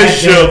nother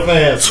relationship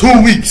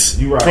 2 weeks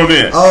from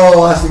then?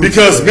 Oh, I see.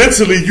 Because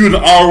mentally, you'd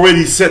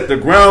already set the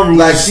ground rules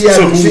like she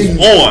to move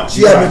on.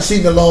 She had been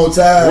cheating a long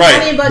time. Right.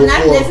 I mean, but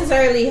not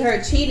necessarily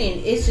her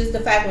cheating. It's just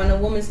the fact when a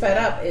woman's fed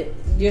up,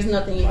 there's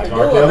nothing you can do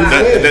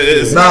about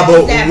it. Nah,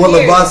 but what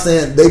LeVar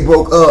saying, they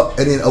broke up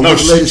and then a week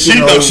later she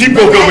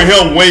broke up with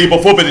him way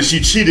before, but then she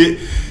cheated.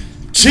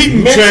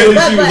 Cheating mentally,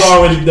 she was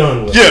already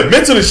done with. Yeah,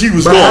 mentally she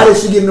was gone. How did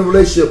she get in a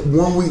relationship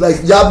 1 week?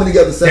 Like y'all been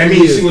together 7 years.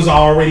 That means she was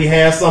already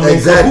had something.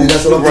 Exactly,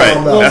 that's what I'm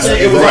talking about.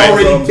 It was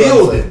already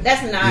building.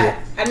 That's not.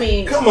 I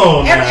mean, come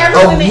on.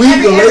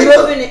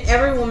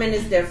 Every woman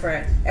is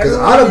different. Because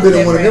I've been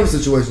in one of them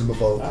situations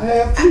before. I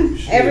have too.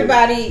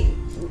 Everybody,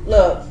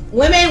 look,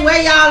 women,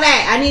 where y'all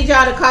at? I need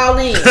y'all to call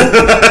in.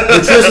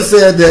 Patricia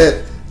said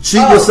that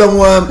cheat with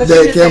someone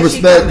that can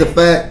respect the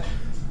fact.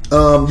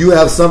 You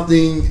have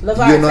something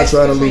you're not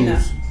trying to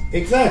lose.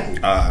 Exactly.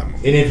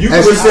 And if you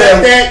can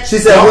respect that, she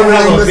said women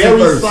have a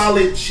very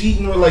solid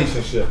cheating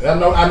relationship. I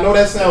know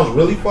that sounds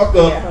really fucked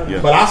up,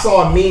 but I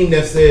saw a meme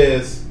that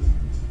says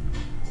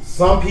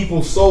some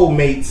people's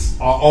soulmates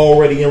are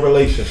already in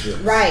relationships.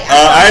 Right.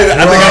 I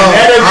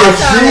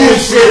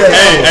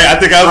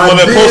think I was the one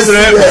that posted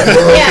that.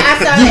 Yeah, I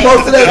saw that. You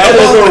posted that. That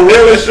was the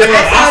realest shit. I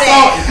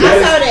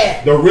saw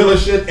that. The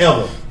realest shit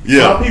ever.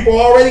 Yeah. Some people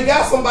already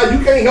got somebody.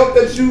 You can't help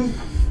that you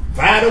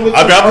fighting with.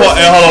 Hold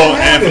on.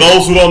 And for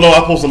those who don't know,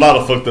 I post a lot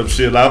of fucked up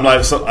shit. I'm like,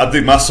 I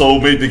think my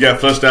soulmate they got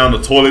flushed down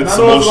the toilet,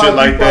 some more shit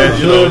like that.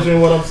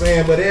 Judging what I'm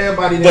saying, but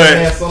everybody that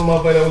had some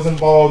of it that was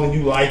involved, and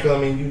you like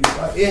them, and you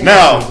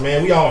happens,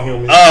 man. We all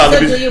human. So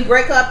do you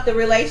break up the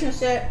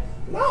relationship?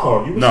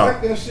 No, you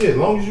respect that shit. As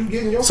long as you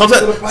getting your.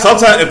 Sometimes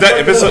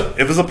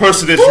if it's a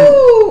person that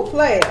you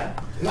player.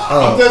 No,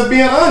 I'm just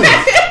being honest.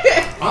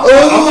 I'm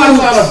not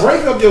trying to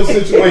break up your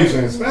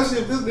situation, especially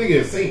if this nigga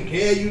is taking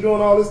care of you,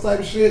 doing all this type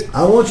of shit.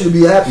 I want you to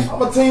be happy.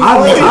 I'm a team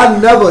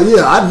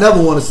player. I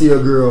never want to see a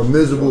girl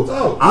miserable.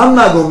 I'm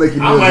not gonna make you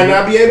miserable. I might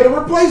not be able to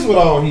replace what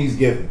all he's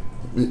giving.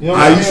 You know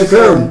what I'm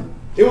saying?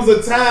 It was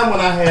a time when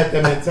I had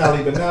that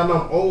mentality, but now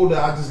I'm older.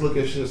 I just look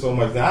at shit so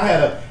much. Now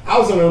I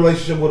was in a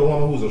relationship with a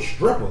woman who's a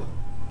stripper.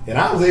 And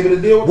I was able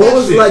to deal with what that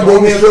was shit. Like so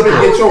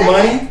get your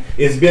money.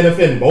 It's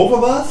benefiting both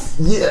of us.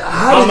 Yeah,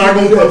 I'm not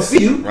going to come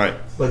see you. Right.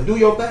 But do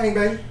your thing,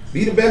 baby.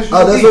 Be the best you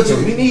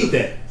can be. We need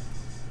that.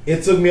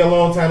 It took me a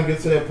long time to get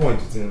to that point,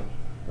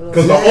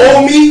 because the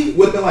old me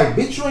would have been like,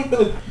 bitch, you ain't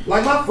gonna,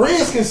 like, my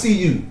friends can see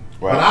you.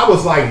 Right. But I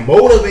was like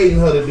motivating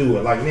her to do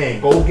it. Like, man,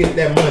 go get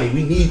that money.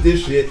 We need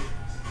this shit.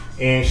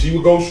 And she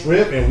would go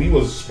strip, and we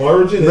was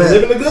splurging and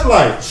living a good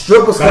life.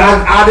 Strippers but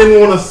I didn't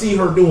want to see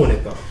her doing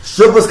it though.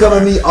 Strippers come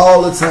to me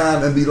all the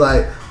time and be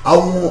like, I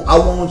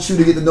want you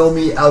to get to know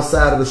me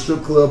outside of the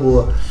strip club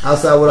or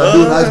outside what I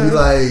do. And I'd be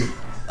like,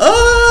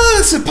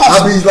 it's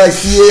impossible. I'd be like,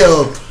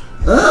 CL.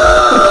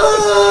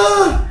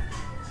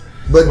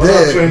 But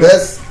then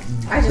that's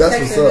I just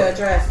texted her the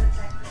address.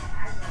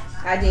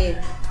 I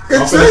did.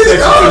 Come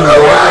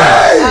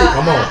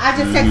on. I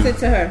just texted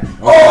to her.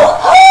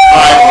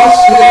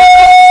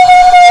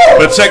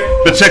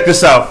 But check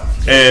this out.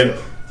 And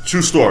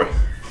true story.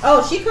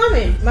 Oh, she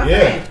coming, my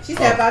friend. She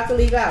said about to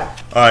leave out.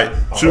 All right,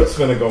 true. It's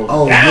gonna go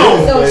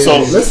down. So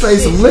let's say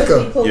some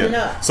liquor.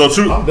 Yeah. So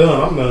true. I'm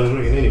done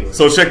drinking anyway.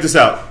 So check this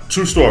out.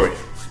 True story.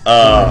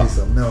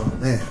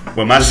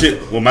 When my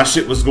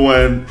shit was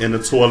going in the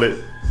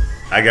toilet,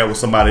 I got with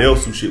somebody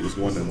else whose shit was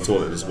going in the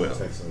toilet as well.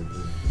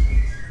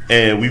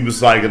 And we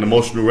was like an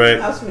emotional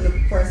wreck.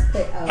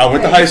 I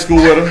went to high school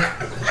with her.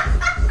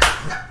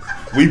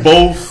 We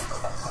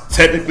both,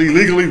 technically,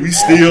 legally, we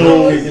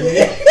still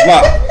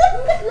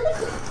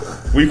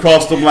we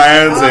crossed them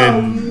lines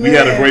and we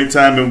had a great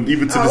time. And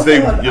even to this day,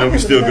 we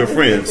still good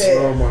friends.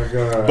 Oh my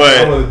god! But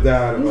I would have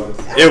died about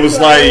it. It was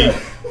like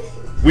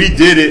we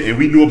did it and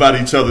we knew about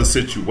each other's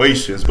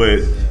situations,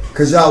 but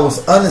because y'all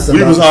was honest about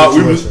and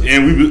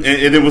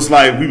it was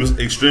like we was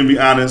extremely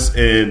honest.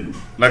 And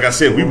like I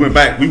said, we went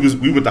back. We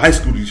went to high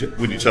school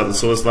with each other,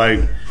 so it's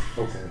like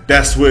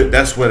that's where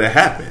it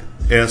happened.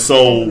 And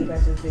so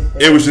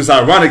it was just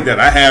ironic that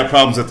I had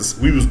problems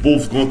we was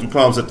both going through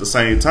problems at the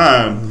same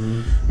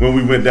time when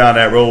we went down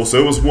that road. So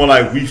it was more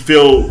like we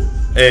felt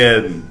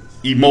an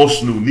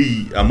emotional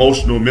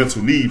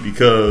mental need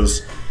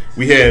because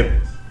we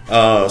had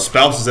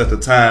spouses at the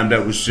time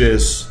that was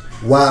just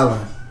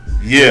wilding.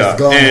 Yeah,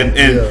 and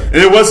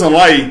it wasn't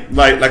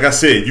like I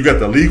said, you got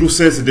the legal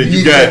sense, and then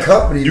you got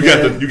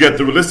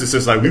the realistic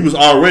sense. Like we was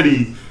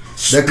already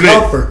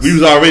split, we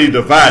was already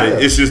divided.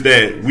 Yeah. It's just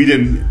that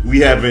we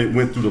haven't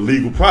went through the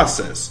legal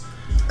process.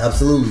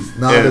 Absolutely,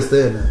 I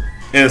understand that.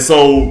 And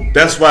so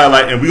that's why,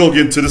 and we gonna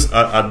get into this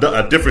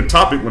a different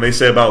topic when they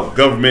say about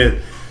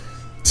government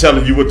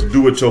telling you what to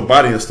do with your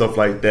body and stuff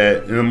like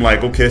that. And I'm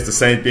like, okay, it's the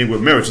same thing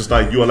with marriage. It's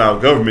like you allow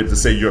government to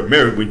say you're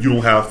married when you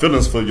don't have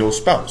feelings for your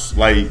spouse.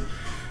 Like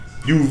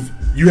you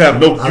have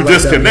you're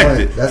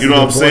disconnected. You know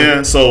what I'm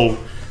saying? So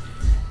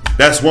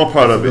that's one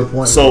part of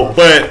it. So,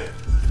 but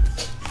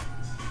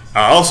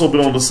I also been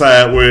on the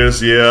side where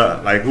it's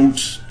like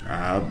ooch,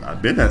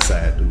 I've been that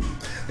side dude.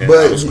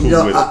 But cool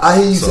I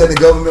hear you saying the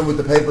government with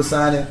the paper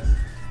signing.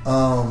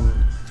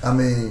 I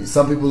mean,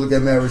 some people look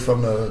at marriage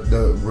from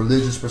the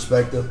religious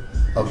perspective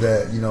of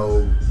that,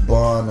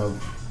 bond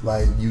of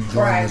like you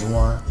joining as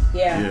one.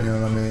 Yeah. You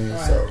know what I mean?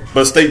 Right. So,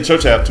 but state and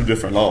church have two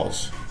different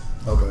laws.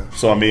 Okay.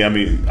 So I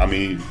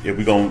mean, if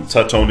we're gonna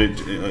touch on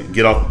it,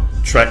 get off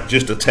track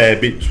just a tad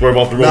bit, swerve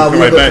off the road, come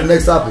right back. To the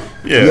next topic.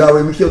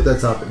 Yeah. We killed that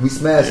topic. We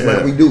smashed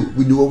like we do.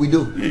 We do what we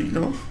do.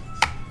 Yeah,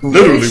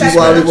 literally,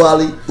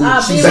 Wally.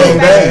 Bang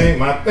bang.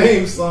 My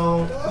theme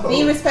song.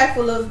 Be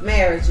respectful of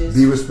marriages.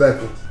 Be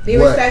respectful. Be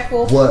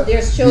respectful. What?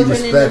 There's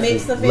children in the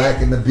mix of it.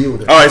 Black in the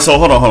building. All right, so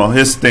hold on.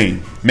 Here's the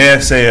thing.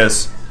 Man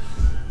says,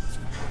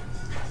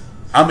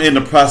 I'm in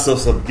the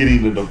process of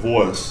getting the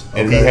divorce,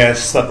 and he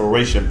has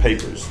separation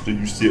papers. Do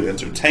you still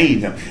entertain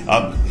him,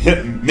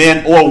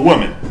 man or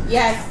woman?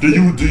 Yes. Do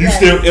you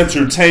still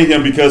entertain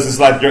him because it's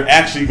like you're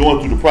actually going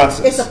through the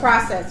process? It's a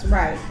process,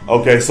 right?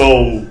 Okay,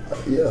 so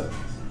yeah.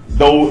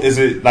 though? Is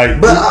it like?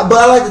 But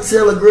I like to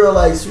tell a girl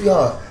like,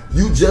 sweetheart,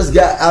 you just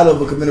got out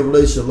of a committed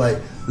relationship. Like,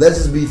 let's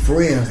just be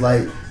friends.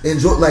 Like,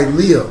 enjoy. Like,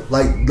 live.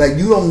 Like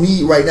you don't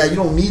need right now. You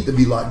don't need to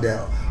be locked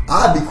down.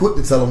 I'd be quick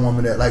to tell a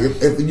woman that. Like,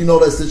 if you know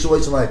that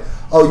situation, like,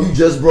 oh, you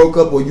just broke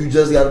up or you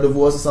just got a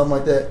divorce or something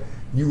like that.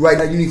 You right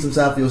now, you need some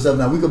time for yourself.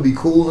 Now we could be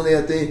cool and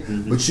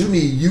everything, but you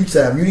need you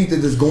time. You need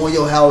to just go in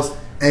your house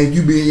and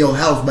you be in your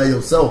house by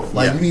yourself.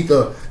 Like you need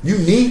that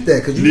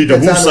because you need the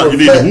woosah. You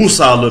need the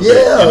woosah a little bit.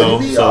 Yeah, you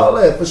need all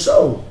that for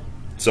sure.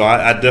 So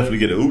I definitely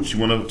get it. Ooch, you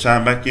want to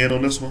chime back in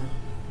on this one?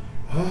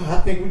 I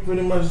think we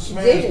pretty much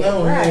smashed that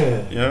one.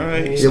 Right. Yeah, all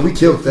right. Yeah, we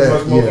killed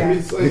that. Yeah,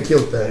 we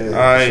killed that. All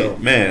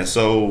right, man.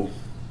 So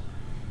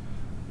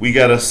we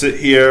gotta sit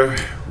here.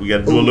 We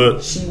gotta do a little.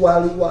 She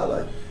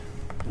wally.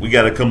 We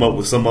gotta come up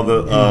with some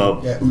other.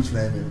 Yeah, Ooch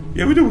name in it.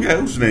 Yeah, we do. We got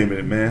Ooch name in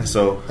it, man.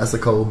 So that's a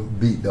cold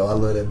beat, though. I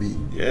love that beat.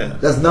 Yeah,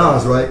 that's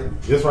Nas, right?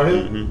 This right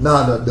here.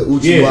 Nah, the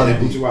Uchi Wally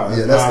beat.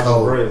 Yeah, that's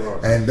cold.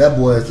 And that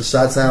boy is the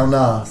Chi-Town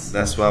Nas.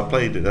 That's why I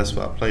played it.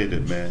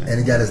 Man. And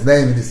he got his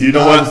name in it. You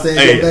know what?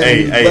 Hey.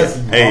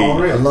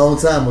 A long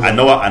time ago. I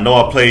know.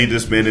 I played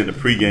this man in the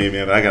pregame,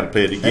 man. But I gotta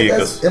play it again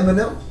because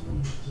Eminem,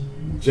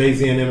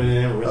 Jay-Z and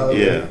Eminem.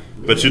 Yeah.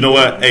 But you know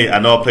what? Hey, I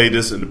know I played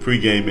this in the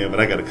pregame, man, but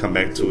I got to come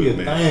back to it,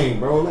 man. Thing,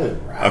 bro.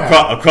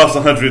 Across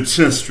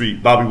 110th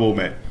Street, Bobby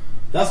Womack.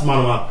 That's one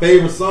of my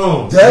favorite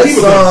songs. That he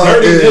was song a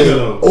dirty is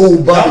nigga. Oh,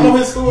 Bobby. Y'all know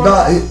his story?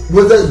 Nah,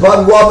 was that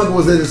Bobby Womack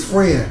was his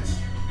friend?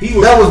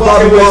 That was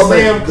Bobby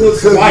Womack,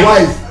 Cook's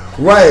wife,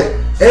 right?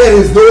 And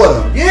his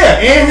daughter.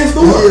 Yeah, and his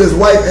daughter. He and his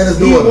wife and his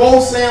daughter. He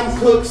wore Sam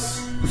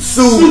Cooke's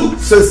suit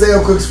to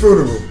Sam Cooke's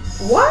funeral.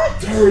 What?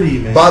 Dirty,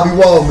 man. Bobby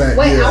Womack.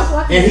 Wait, yeah. I was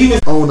watching. And he was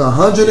on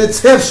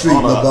 110th Street,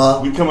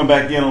 LeVar. We coming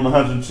back in on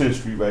 110th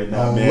Street right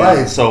now, man.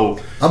 Right. So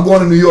I'm going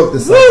to New York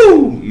this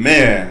Woo!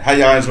 Man, how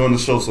y'all enjoying the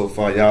show so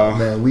far, y'all?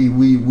 Man, we do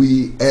what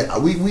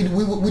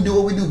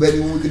we do,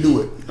 baby, when we can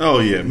do it. Oh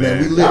yeah, man.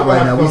 We lit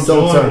right now. We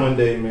so turned one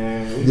day,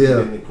 man.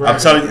 Yeah. I'm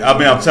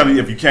telling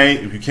you, if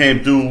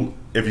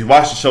you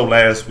watched the show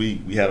last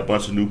week, we had a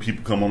bunch of new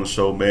people come on the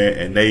show, man,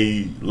 and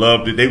they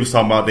loved it. They was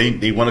talking about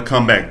they want to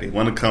come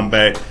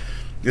back.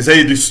 It's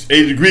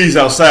 80 degrees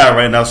outside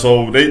right now,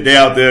 so they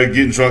out there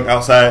getting drunk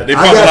outside. I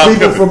got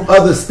people from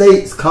other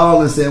states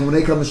calling saying when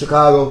they come to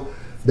Chicago,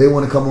 they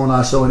want to come on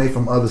our show, and they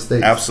from other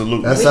states.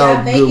 Absolutely. That's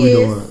how good we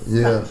doing.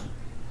 Yeah.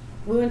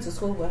 We went to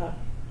school with her.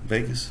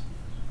 Vegas?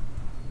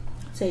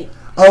 Tape.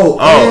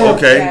 Oh,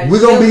 okay. Yeah, we're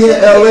going to be in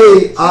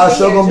L.A. Our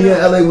show going to be in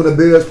L.A. when the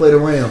Bears play the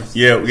Rams.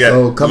 Yeah.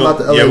 So come out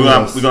to L.A. Yeah,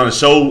 we're going to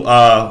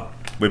show...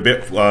 We're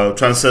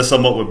trying to set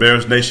something up with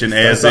Bears Nation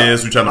as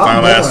is. We're trying to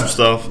finalize some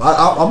stuff.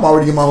 I'm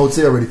already in my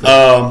hotel ready for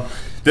that.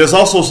 There's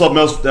also something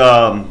else.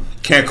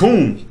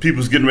 Cancun.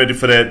 People's getting ready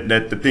for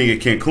the thing at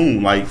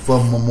Cancun. Like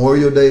for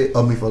Memorial Day.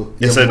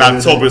 It's in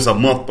October. It's a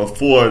month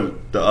before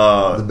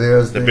the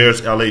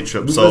Bears LA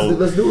trip. So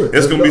let's do it.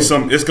 It's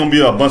gonna be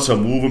a bunch of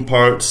moving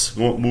parts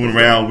moving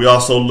around. We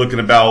also looking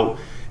about.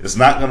 It's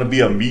not gonna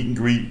be a meet and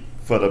greet.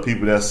 For the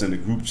people that's in the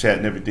group chat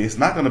and everything, it's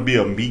not going to be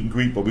a meet and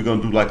greet, but we're going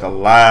to do like a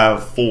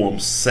live forum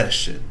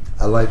session.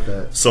 I like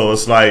that. So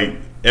it's like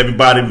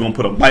everybody, we're going to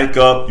put a mic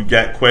up. You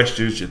got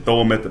questions, you throw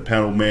them at the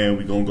panel, man.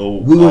 We're going to go.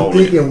 We were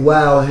thinking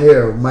wild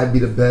hair might be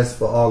the best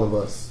for all of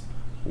us.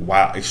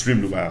 Wow,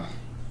 extremely wild.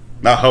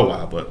 Not her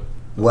wild, but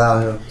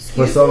wild hair.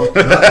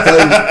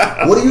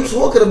 What are you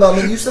talking about,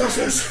 man? You sound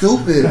so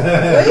stupid. What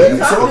are you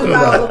talking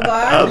about, LeVar?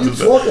 What are you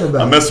talking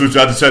about? I'm messing with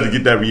you. I just tried to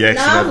get that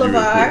reaction. No,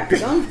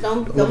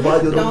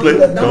 LeVar.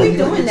 Don't be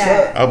doing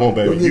that. I won't,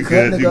 baby. You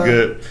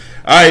good.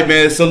 All right,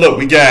 man. So look,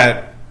 we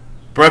got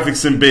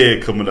Breakfast in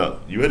Bed coming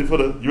up. You ready for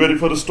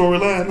the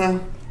storyline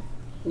now?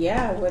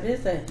 Yeah. What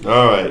is it?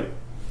 All right.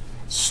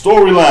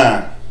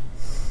 Storyline.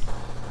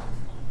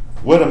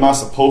 What am I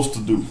supposed to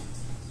do?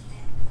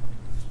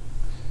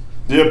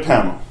 Dear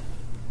panel,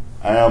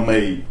 I am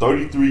a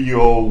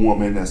 33-year-old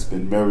woman that's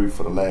been married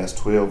for the last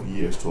 12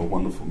 years to a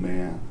wonderful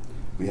man.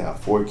 We have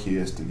 4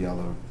 kids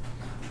together.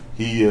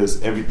 He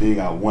is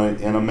everything I wanted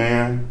in a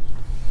man,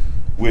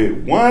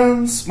 with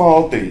one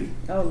small thing.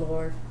 Oh,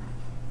 Lord.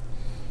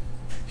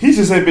 He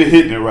just ain't been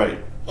hitting it right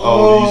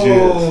all these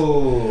years.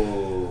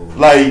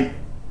 Like,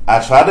 I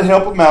try to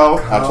help him out.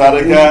 I try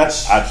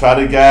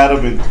to guide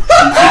him and teach him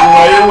the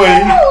right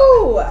way.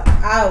 Oh,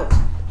 ouch.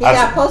 He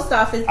got post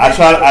office. I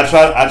try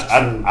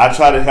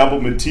to help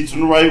him and teach him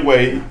the right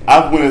way.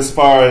 I went as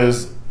far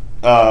as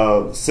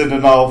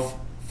sending off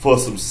for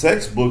some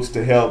sex books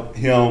to help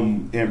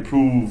him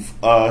improve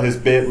his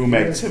bedroom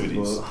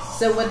activities.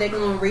 So what, they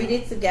gonna read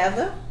it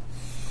together?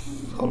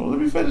 Hold on, let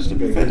me finish.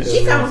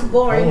 She sounds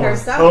boring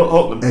herself.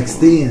 Hold,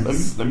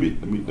 Extends. Let me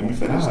finish.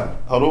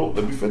 Hold on,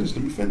 let me finish.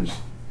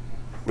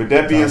 With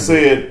that being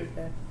said,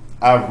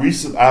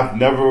 I've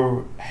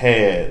never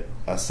had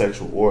a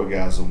sexual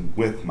orgasm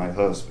with my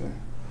husband.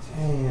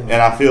 Damn. And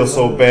I feel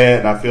so bad,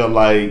 and I feel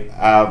like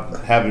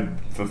I haven't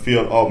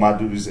fulfilled all my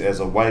duties as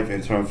a wife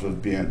in terms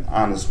of being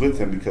honest with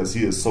him, because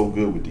he is so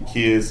good with the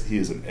kids. He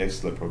is an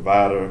excellent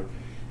provider,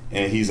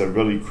 and he's a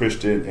really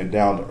Christian and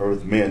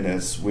down-to-earth man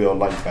that's well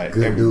liked by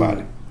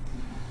everybody.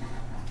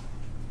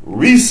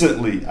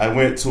 Recently, I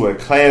went to a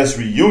class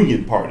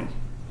reunion party.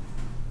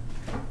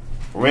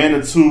 Ran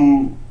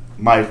into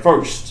my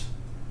first,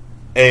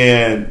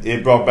 and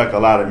it brought back a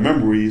lot of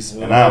memories.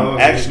 And I'm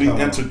actually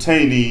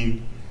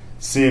entertaining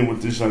seeing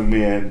what this young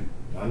man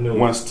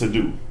wants to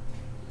do,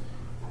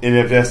 and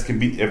if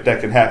that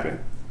can happen.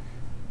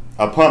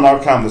 Upon our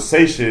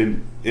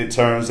conversation, it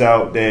turns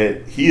out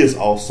that he is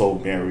also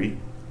married,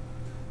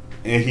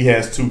 and he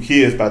has 2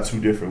 kids by 2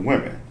 different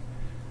women.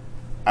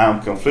 I'm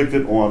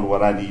conflicted on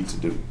what I need to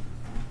do.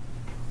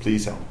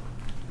 Please help.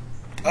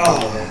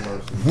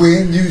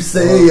 When you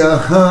say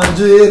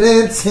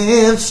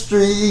 110th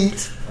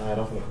Street, alright,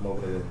 I'm finna come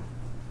over there.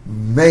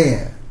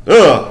 Man.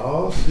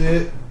 Oh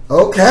shit.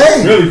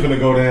 Okay. Really finna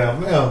go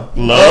down now.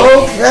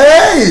 Love.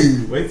 Okay.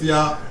 Wait till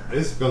y'all.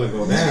 It's gonna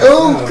go down.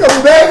 Oh,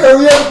 come back.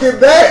 Hurry up,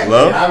 get back.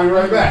 Love. Yeah, I'll be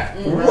right back.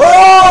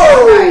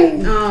 Whoa. Right.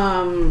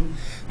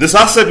 This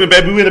our segment,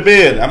 baby. We in the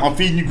bed. I'm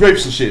feeding you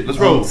grapes and shit. Let's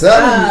roll.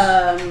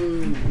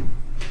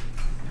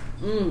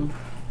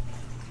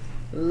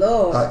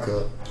 Lord. Hot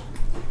cup.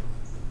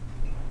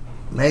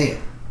 Man.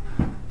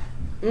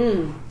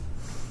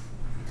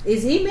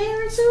 Is he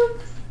married too?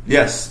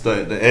 Yes,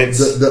 the ex.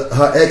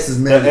 Her ex is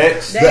married.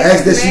 The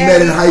ex that she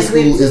met in high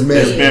school is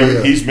married.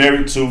 Yeah. He's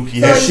married too.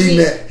 He has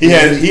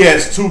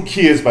 2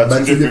 kids by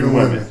 2 different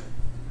women.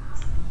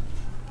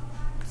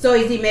 So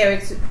is he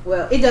married to?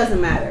 Well, it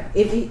doesn't matter.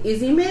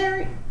 Is he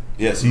married?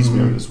 Yes, he's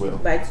married as well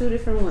by 2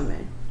 different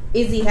women.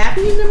 Is he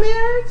happy in the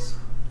marriage?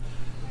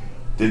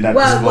 Did not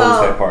disclose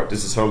that part.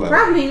 This is her letter.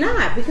 Probably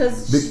not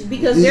because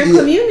they're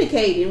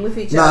communicating with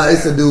each other. Nah,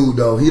 it's a dude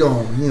though. He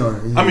don't.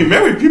 I mean,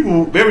 married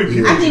people.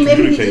 I think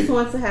maybe he just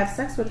wants to have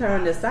sex with her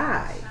on the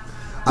side.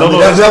 That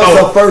was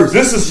her first.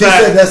 This is she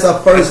said that's her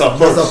first.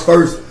 That's her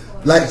first.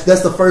 Like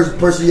that's the first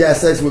person she had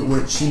sex with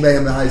when she met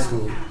him in high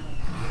school.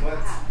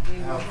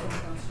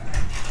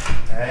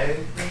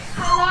 Hey.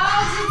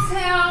 Hello,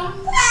 Tim.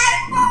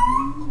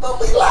 Don't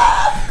be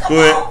live. Go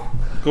ahead.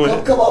 Go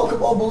ahead. Come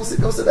on, Boosie.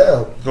 Go sit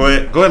down. Go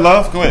ahead,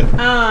 love. Go ahead. Give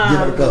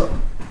her a cup.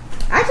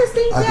 I just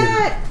think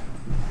that,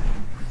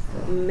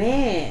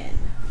 man,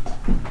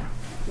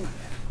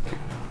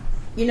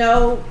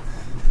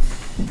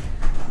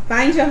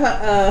 find your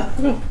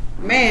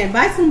man,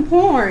 buy some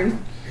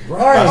porn.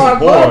 Right.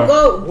 Or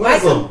go.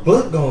 What's a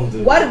book gonna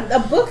do? What a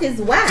book is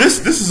whack. This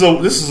is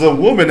a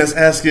woman that's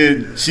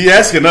asking. She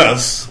asking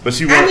us, but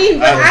she. I mean,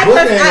 but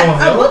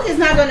a book is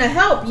not going to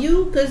help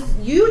you because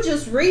you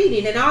just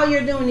reading and all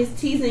you're doing is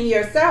teasing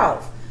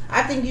yourself.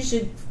 I think you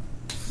should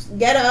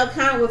get an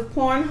account with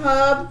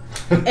Pornhub.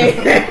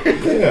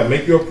 Yeah,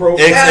 make your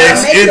profile.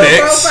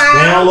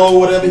 Download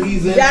whatever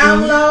he's into.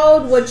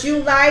 Download what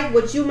you like,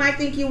 what you might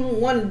think you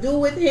want to do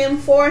with him,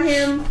 for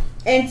him.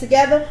 And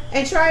together,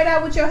 and try it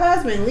out with your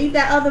husband. Leave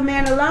that other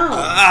man alone.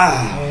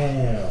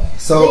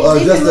 So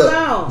just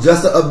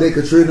to update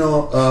Katrina.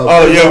 Hold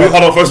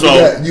on. First of all,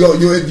 you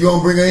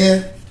gonna bring her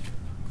in?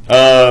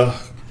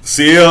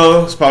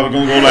 CL is probably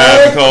gonna go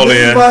live and call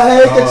in.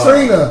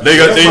 Katrina. They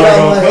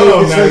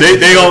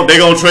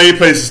gonna trade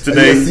places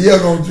today. CL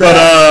gonna drop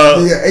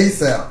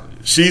ASAP.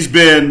 She's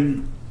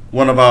been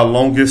one of our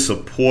longest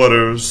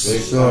supporters.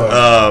 Big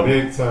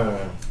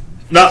time.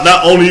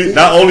 Not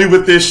only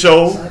with this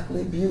show,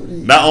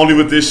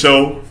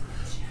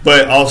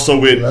 but also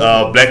with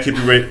Black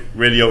Hippie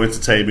Radio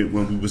Entertainment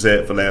when we was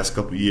at for the last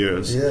couple of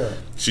years. Yeah,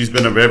 she's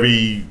been a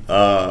very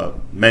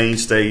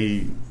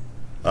mainstay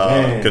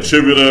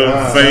contributor,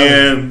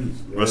 fan,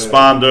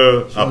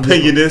 responder,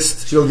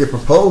 opinionist. She'll get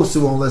proposed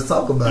to on Let's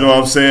Talk About It. You know what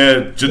I'm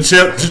saying?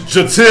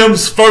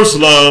 Jatim's first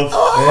love,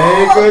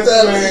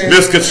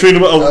 Miss Katrina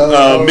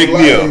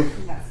McNeil.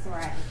 That's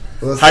right.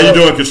 How you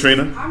doing,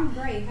 Katrina? I'm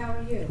great. How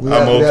are you?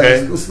 I'm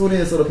okay. Scoot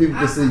in so the people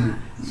can see you.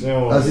 She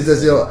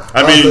says,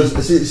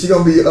 she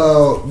gonna be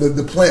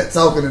the plant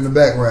talking in the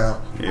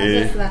background. I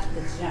just left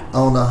the gym.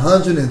 On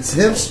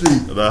 110th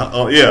Street.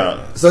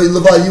 Yeah. So,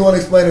 LeVar, you want to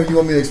explain it or you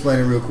want me to explain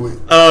it real quick?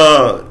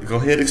 Go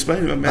ahead and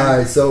explain it, man. All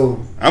right, so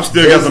I'm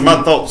still gathering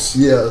my thoughts.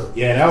 Yeah.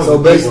 That was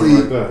so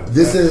basically,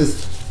 this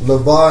is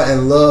LeVar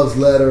and Love's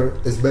letter.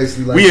 It's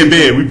basically like we in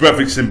bed. We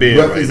breakfast in bed.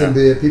 In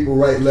bed. People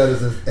write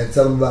letters and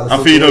tell them about it.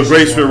 I'm feeding her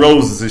grapes with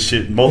roses and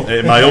shit, and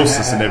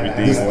meiosis and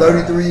everything. This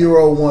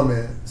 33-year-old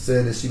woman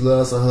said that she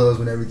loves her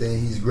husband, everything.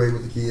 He's great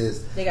with the kids.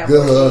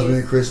 Good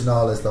husband, Christian,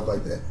 all that stuff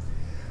like that.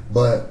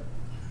 But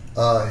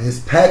his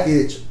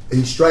package,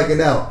 he's striking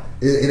out.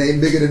 It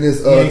ain't bigger than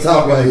this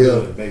top right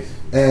here.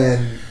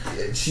 And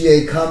she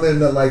ain't commenting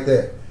nothing like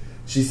that.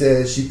 She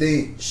said she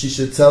think she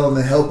should tell him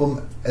and help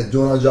him at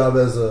doing her job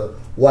as a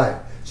wife.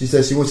 She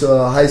said she went to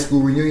a high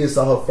school reunion,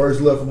 saw her first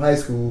love from high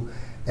school,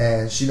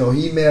 and she know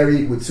he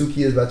married with 2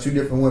 kids by 2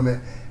 different women,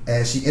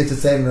 and she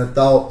entertaining her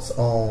thoughts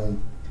on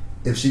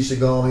if she should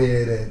go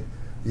ahead and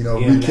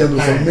rekindle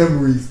some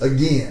memories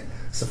again.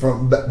 So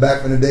from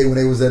back in the day when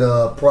they was at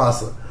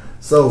Prosser.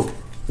 So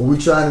what we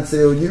trying to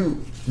tell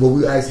you, what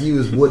we ask you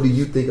is, what do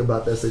you think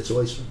about that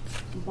situation?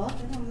 Both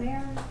of them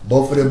married.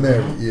 Both of them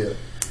married, yeah.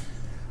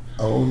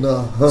 Oh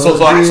no. So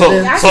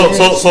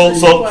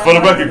for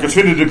the record,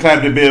 Katrina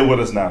declined to bed with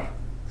us now.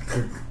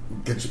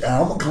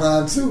 I'm gonna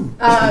climb too.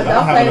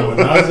 Don't play with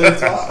me.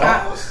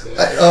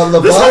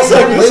 LeVar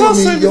said, "Play with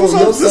me, yo,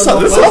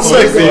 son. This all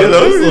sexy, you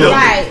know.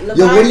 Right.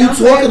 Yo, what are you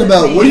talking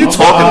about? What are you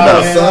talking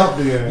about,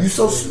 son? You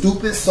so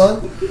stupid,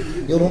 son.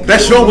 Yo, don't.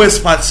 That's your wet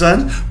spot,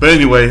 son. But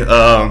anyway,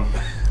 why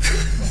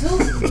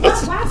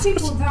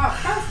people don't?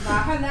 First of all,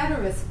 her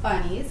letter is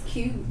funny. It's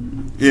cute.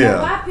 Yeah.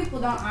 So why people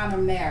don't honor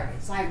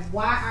marriage? Like,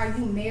 why are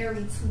you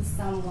married to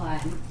someone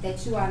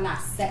that you are not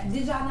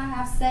Did y'all not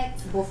have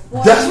sex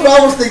before? That's what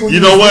I was thinking. When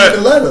you know what?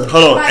 The letter.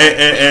 Hold on, Like,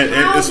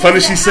 and it's funny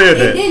she said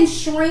that. It didn't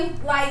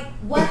shrink. Like,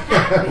 what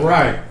happened?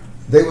 Right.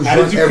 They was How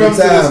drunk did you every come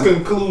to time. this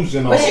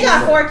conclusion? But she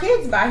got 4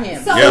 kids by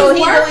him. So So it's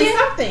he's working? doing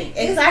something.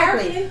 It's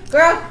Exactly. working?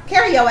 Girl,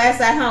 carry your ass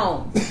at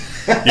home.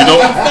 You know,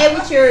 Stay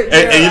with your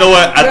and you know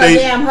what? I your think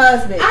damn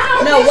husband. I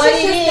don't No, think what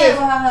she should it stay is. with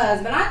her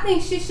husband. I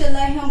think she should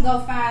let him go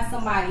find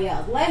somebody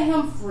else. Let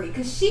him free,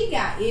 because she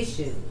got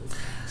issues.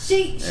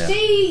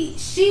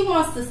 She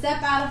wants to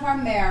step out of her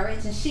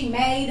marriage, and she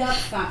made up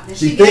something.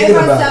 She gave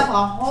herself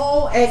a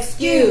whole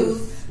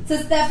excuse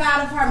to step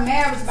out of her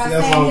marriage by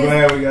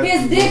saying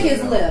his dick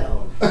is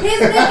little. His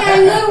dick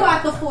ain't little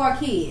after 4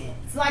 kids.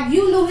 Like,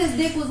 you knew his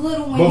dick was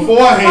little when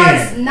beforehand.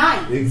 you first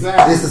night.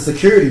 Exactly. It's the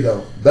security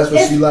though. That's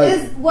what she like.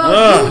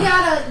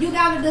 You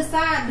gotta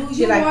decide. Do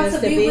you like want the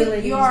to be with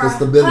stability. your The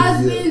stability,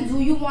 husband?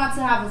 Do you want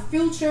to have a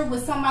future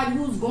with somebody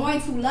who's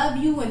going to love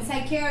you and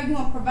take care of you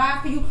and provide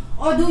for you,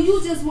 or do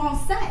you just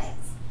want sex?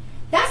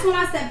 That's when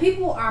I said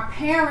people are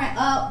pairing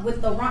up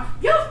with the wrong.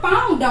 Your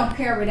phone don't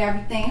pair with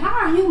everything.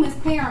 How are humans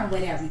pairing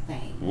with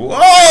everything?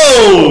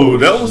 whoa,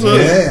 that was a.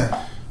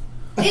 Yeah.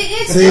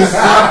 It's See,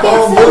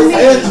 iPhone voice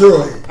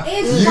Android.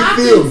 It's You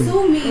shocking feel me?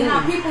 to me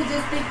how people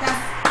just think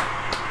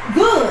that's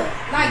good.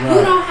 Like,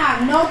 you don't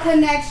have no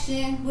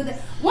connection with it.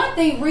 One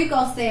thing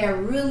Rico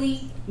said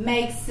really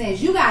makes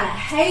sense. You gotta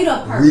hate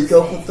a person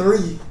Rico for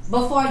 3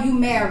 before you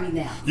marry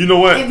them. You know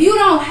what? If you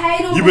don't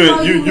hate them,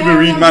 You've you been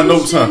reading my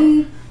notes, huh?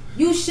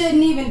 You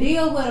shouldn't even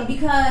deal with them,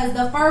 because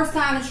the first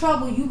sign of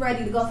trouble, you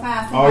ready to go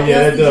find Oh somebody yeah,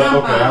 else that to does.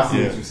 jump Okay, on. I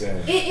see what you're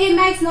saying. It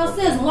makes no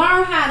sense.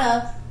 Learn how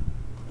to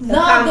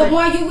love the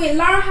one you with.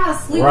 Learn how to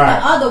sleep in the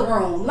other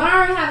room.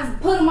 Learn how to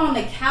put them on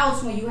the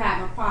couch when you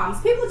having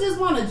problems. People just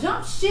want to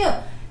jump ship.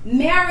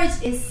 Marriage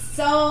is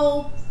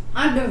so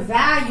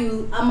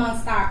undervalued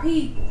amongst our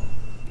people.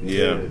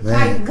 Yeah.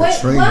 Man, Like,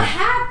 Katrina. what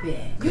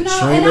happened? You know,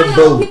 Katrina and I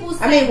know Boat. people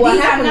say what these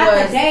are happened not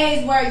was- the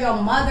days where your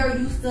mother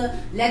used to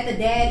let the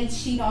daddy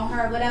cheat on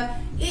her, whatever.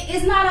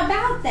 It's not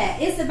about that.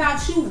 It's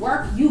about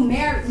you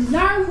marry.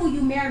 Learn who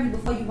you marry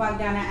before you walk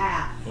down the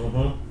aisle.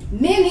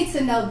 Mm-hmm. Men need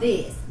to know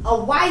this. A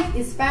wife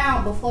is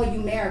found before you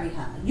marry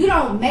her. You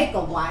don't make a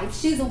wife.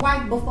 She's a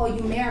wife before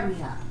you marry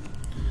her.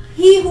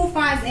 He who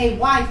finds a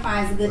wife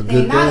finds a good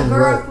thing. Not a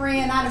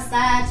girlfriend, not a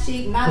side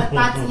chick, not a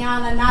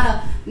Tatiana,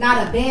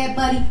 not a bed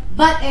buddy,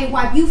 but a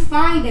wife. You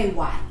find a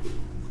wife.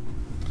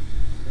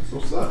 That's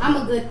what's up. I'm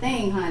a good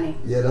thing, honey.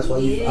 Yeah, that's why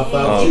I found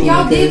Oh. If you.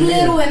 y'all dig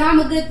little and I'm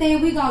a good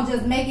thing, we gonna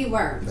just make it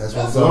work. That's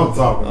what That's what I'm I'm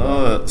talking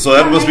about. So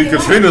that must be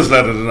Katrina's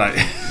letter tonight.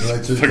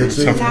 Like Katrina.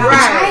 Now,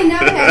 I ain't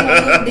never had no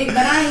little dick, but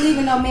I ain't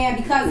leaving no man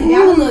because he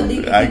got a little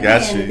dick. I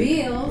got paying the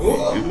you. bills.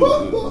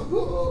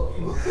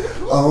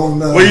 On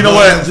the Well, you know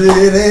what?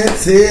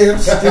 110th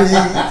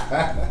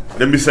Street.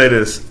 Let me say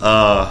this.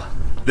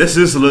 This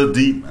is a little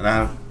deep,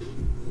 and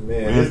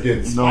Man, it's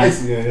getting You know,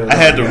 spicy in here. I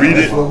had to read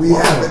it. Well, we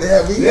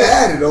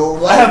had it all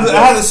I right.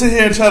 had to sit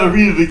here and try to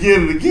read it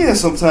again and again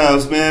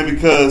sometimes, man,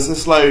 because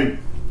it's like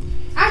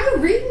Are you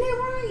reading it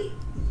right?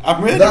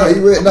 I'm ready. No, he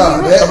read.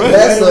 No,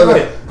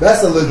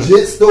 that's a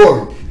legit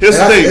story. Here's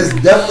the thing. It's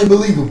definitely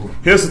believable.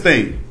 Here's the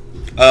thing.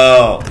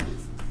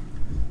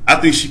 I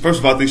think first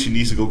of all, I think she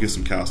needs to go get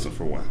some counseling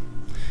for a while.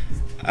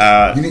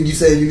 You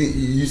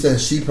saying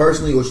she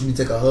personally, or she need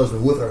to take her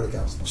husband with her to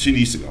counseling? She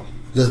needs to go.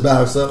 Just by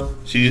herself?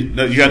 You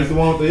got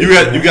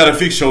the to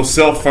fix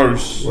yourself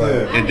first, Right.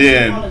 and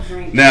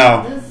then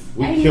now.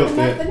 We killed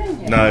that.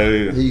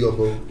 Here you go,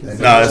 boo.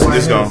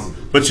 It's gone.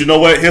 But you know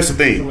what? Here's the Some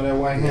thing. of that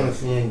white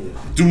Hennessy in you.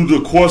 Through the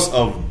course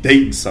of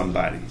dating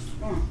somebody,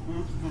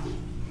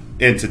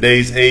 in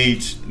today's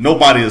age,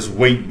 nobody is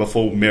waiting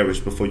before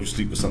marriage before you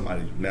sleep with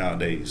somebody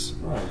nowadays.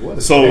 Right, what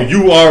is So that?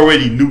 you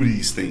already knew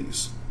these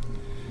things.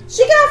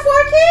 She got 4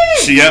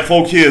 kids. She got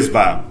 4 kids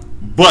by him.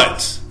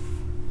 But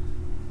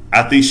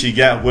I think she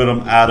got with him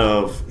out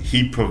of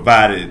he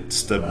provided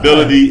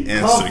stability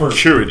and Comfort.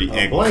 security A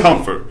and blanket.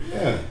 comfort.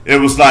 Yeah.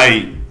 It was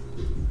like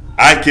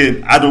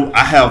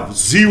I have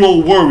zero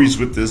worries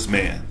with this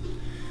man.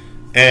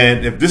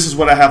 And if this is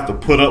what I have to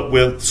put up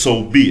with,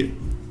 so be it.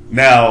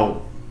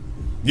 Now,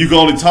 you can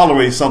only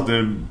tolerate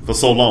something for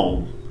so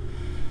long.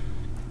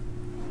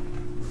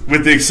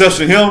 With the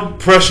exception of him,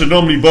 pressure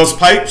normally busts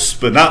pipes,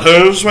 but not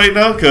hers right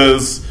now,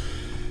 because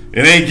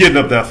it ain't getting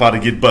up that far to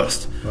get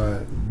bust.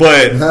 Right.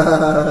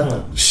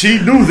 But she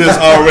knew this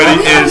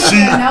already, we and don't she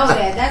even know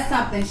that. That's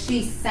something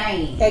she's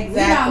saying. Exactly. We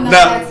don't know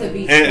Now, that to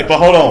be true. but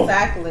hold on.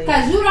 Exactly.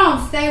 Because you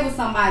don't stay with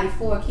somebody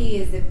 4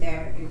 kids if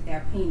their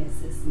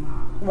penis is small.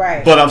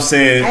 Right. But I'm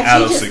saying and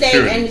out of she just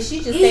security. Stated, and she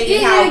just It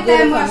stated how ain't good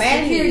that of a much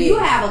man he security. is. You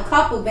have a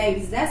couple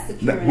babies. That's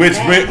security. Which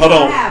hold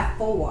on. You have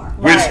 4.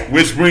 Right.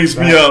 Which brings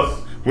me up.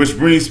 Which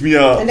brings me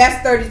up. And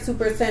that's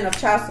 32% of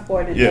child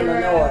support in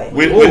Illinois.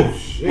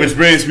 Which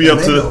brings me up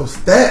to the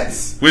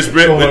stats. Which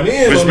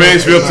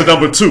brings me up to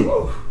number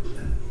 2.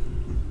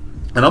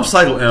 And I'm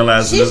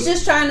psychoanalyzing She's this.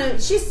 just trying to.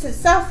 She's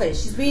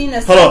selfish. She's being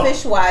a Hold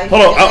selfish wife.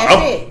 Hold on.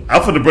 And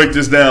I'm finna break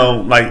this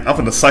down. Like I'm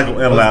finna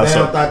psychoanalyze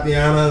her.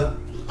 Tatiana.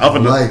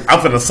 I'm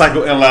finna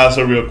psychoanalyze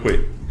her real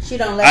quick. She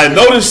don't let. I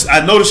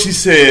noticed she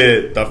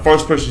said the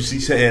first person she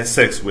had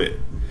sex with.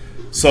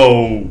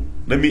 So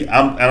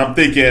I'm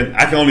thinking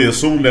I can only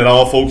assume that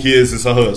all 4 kids is her husband.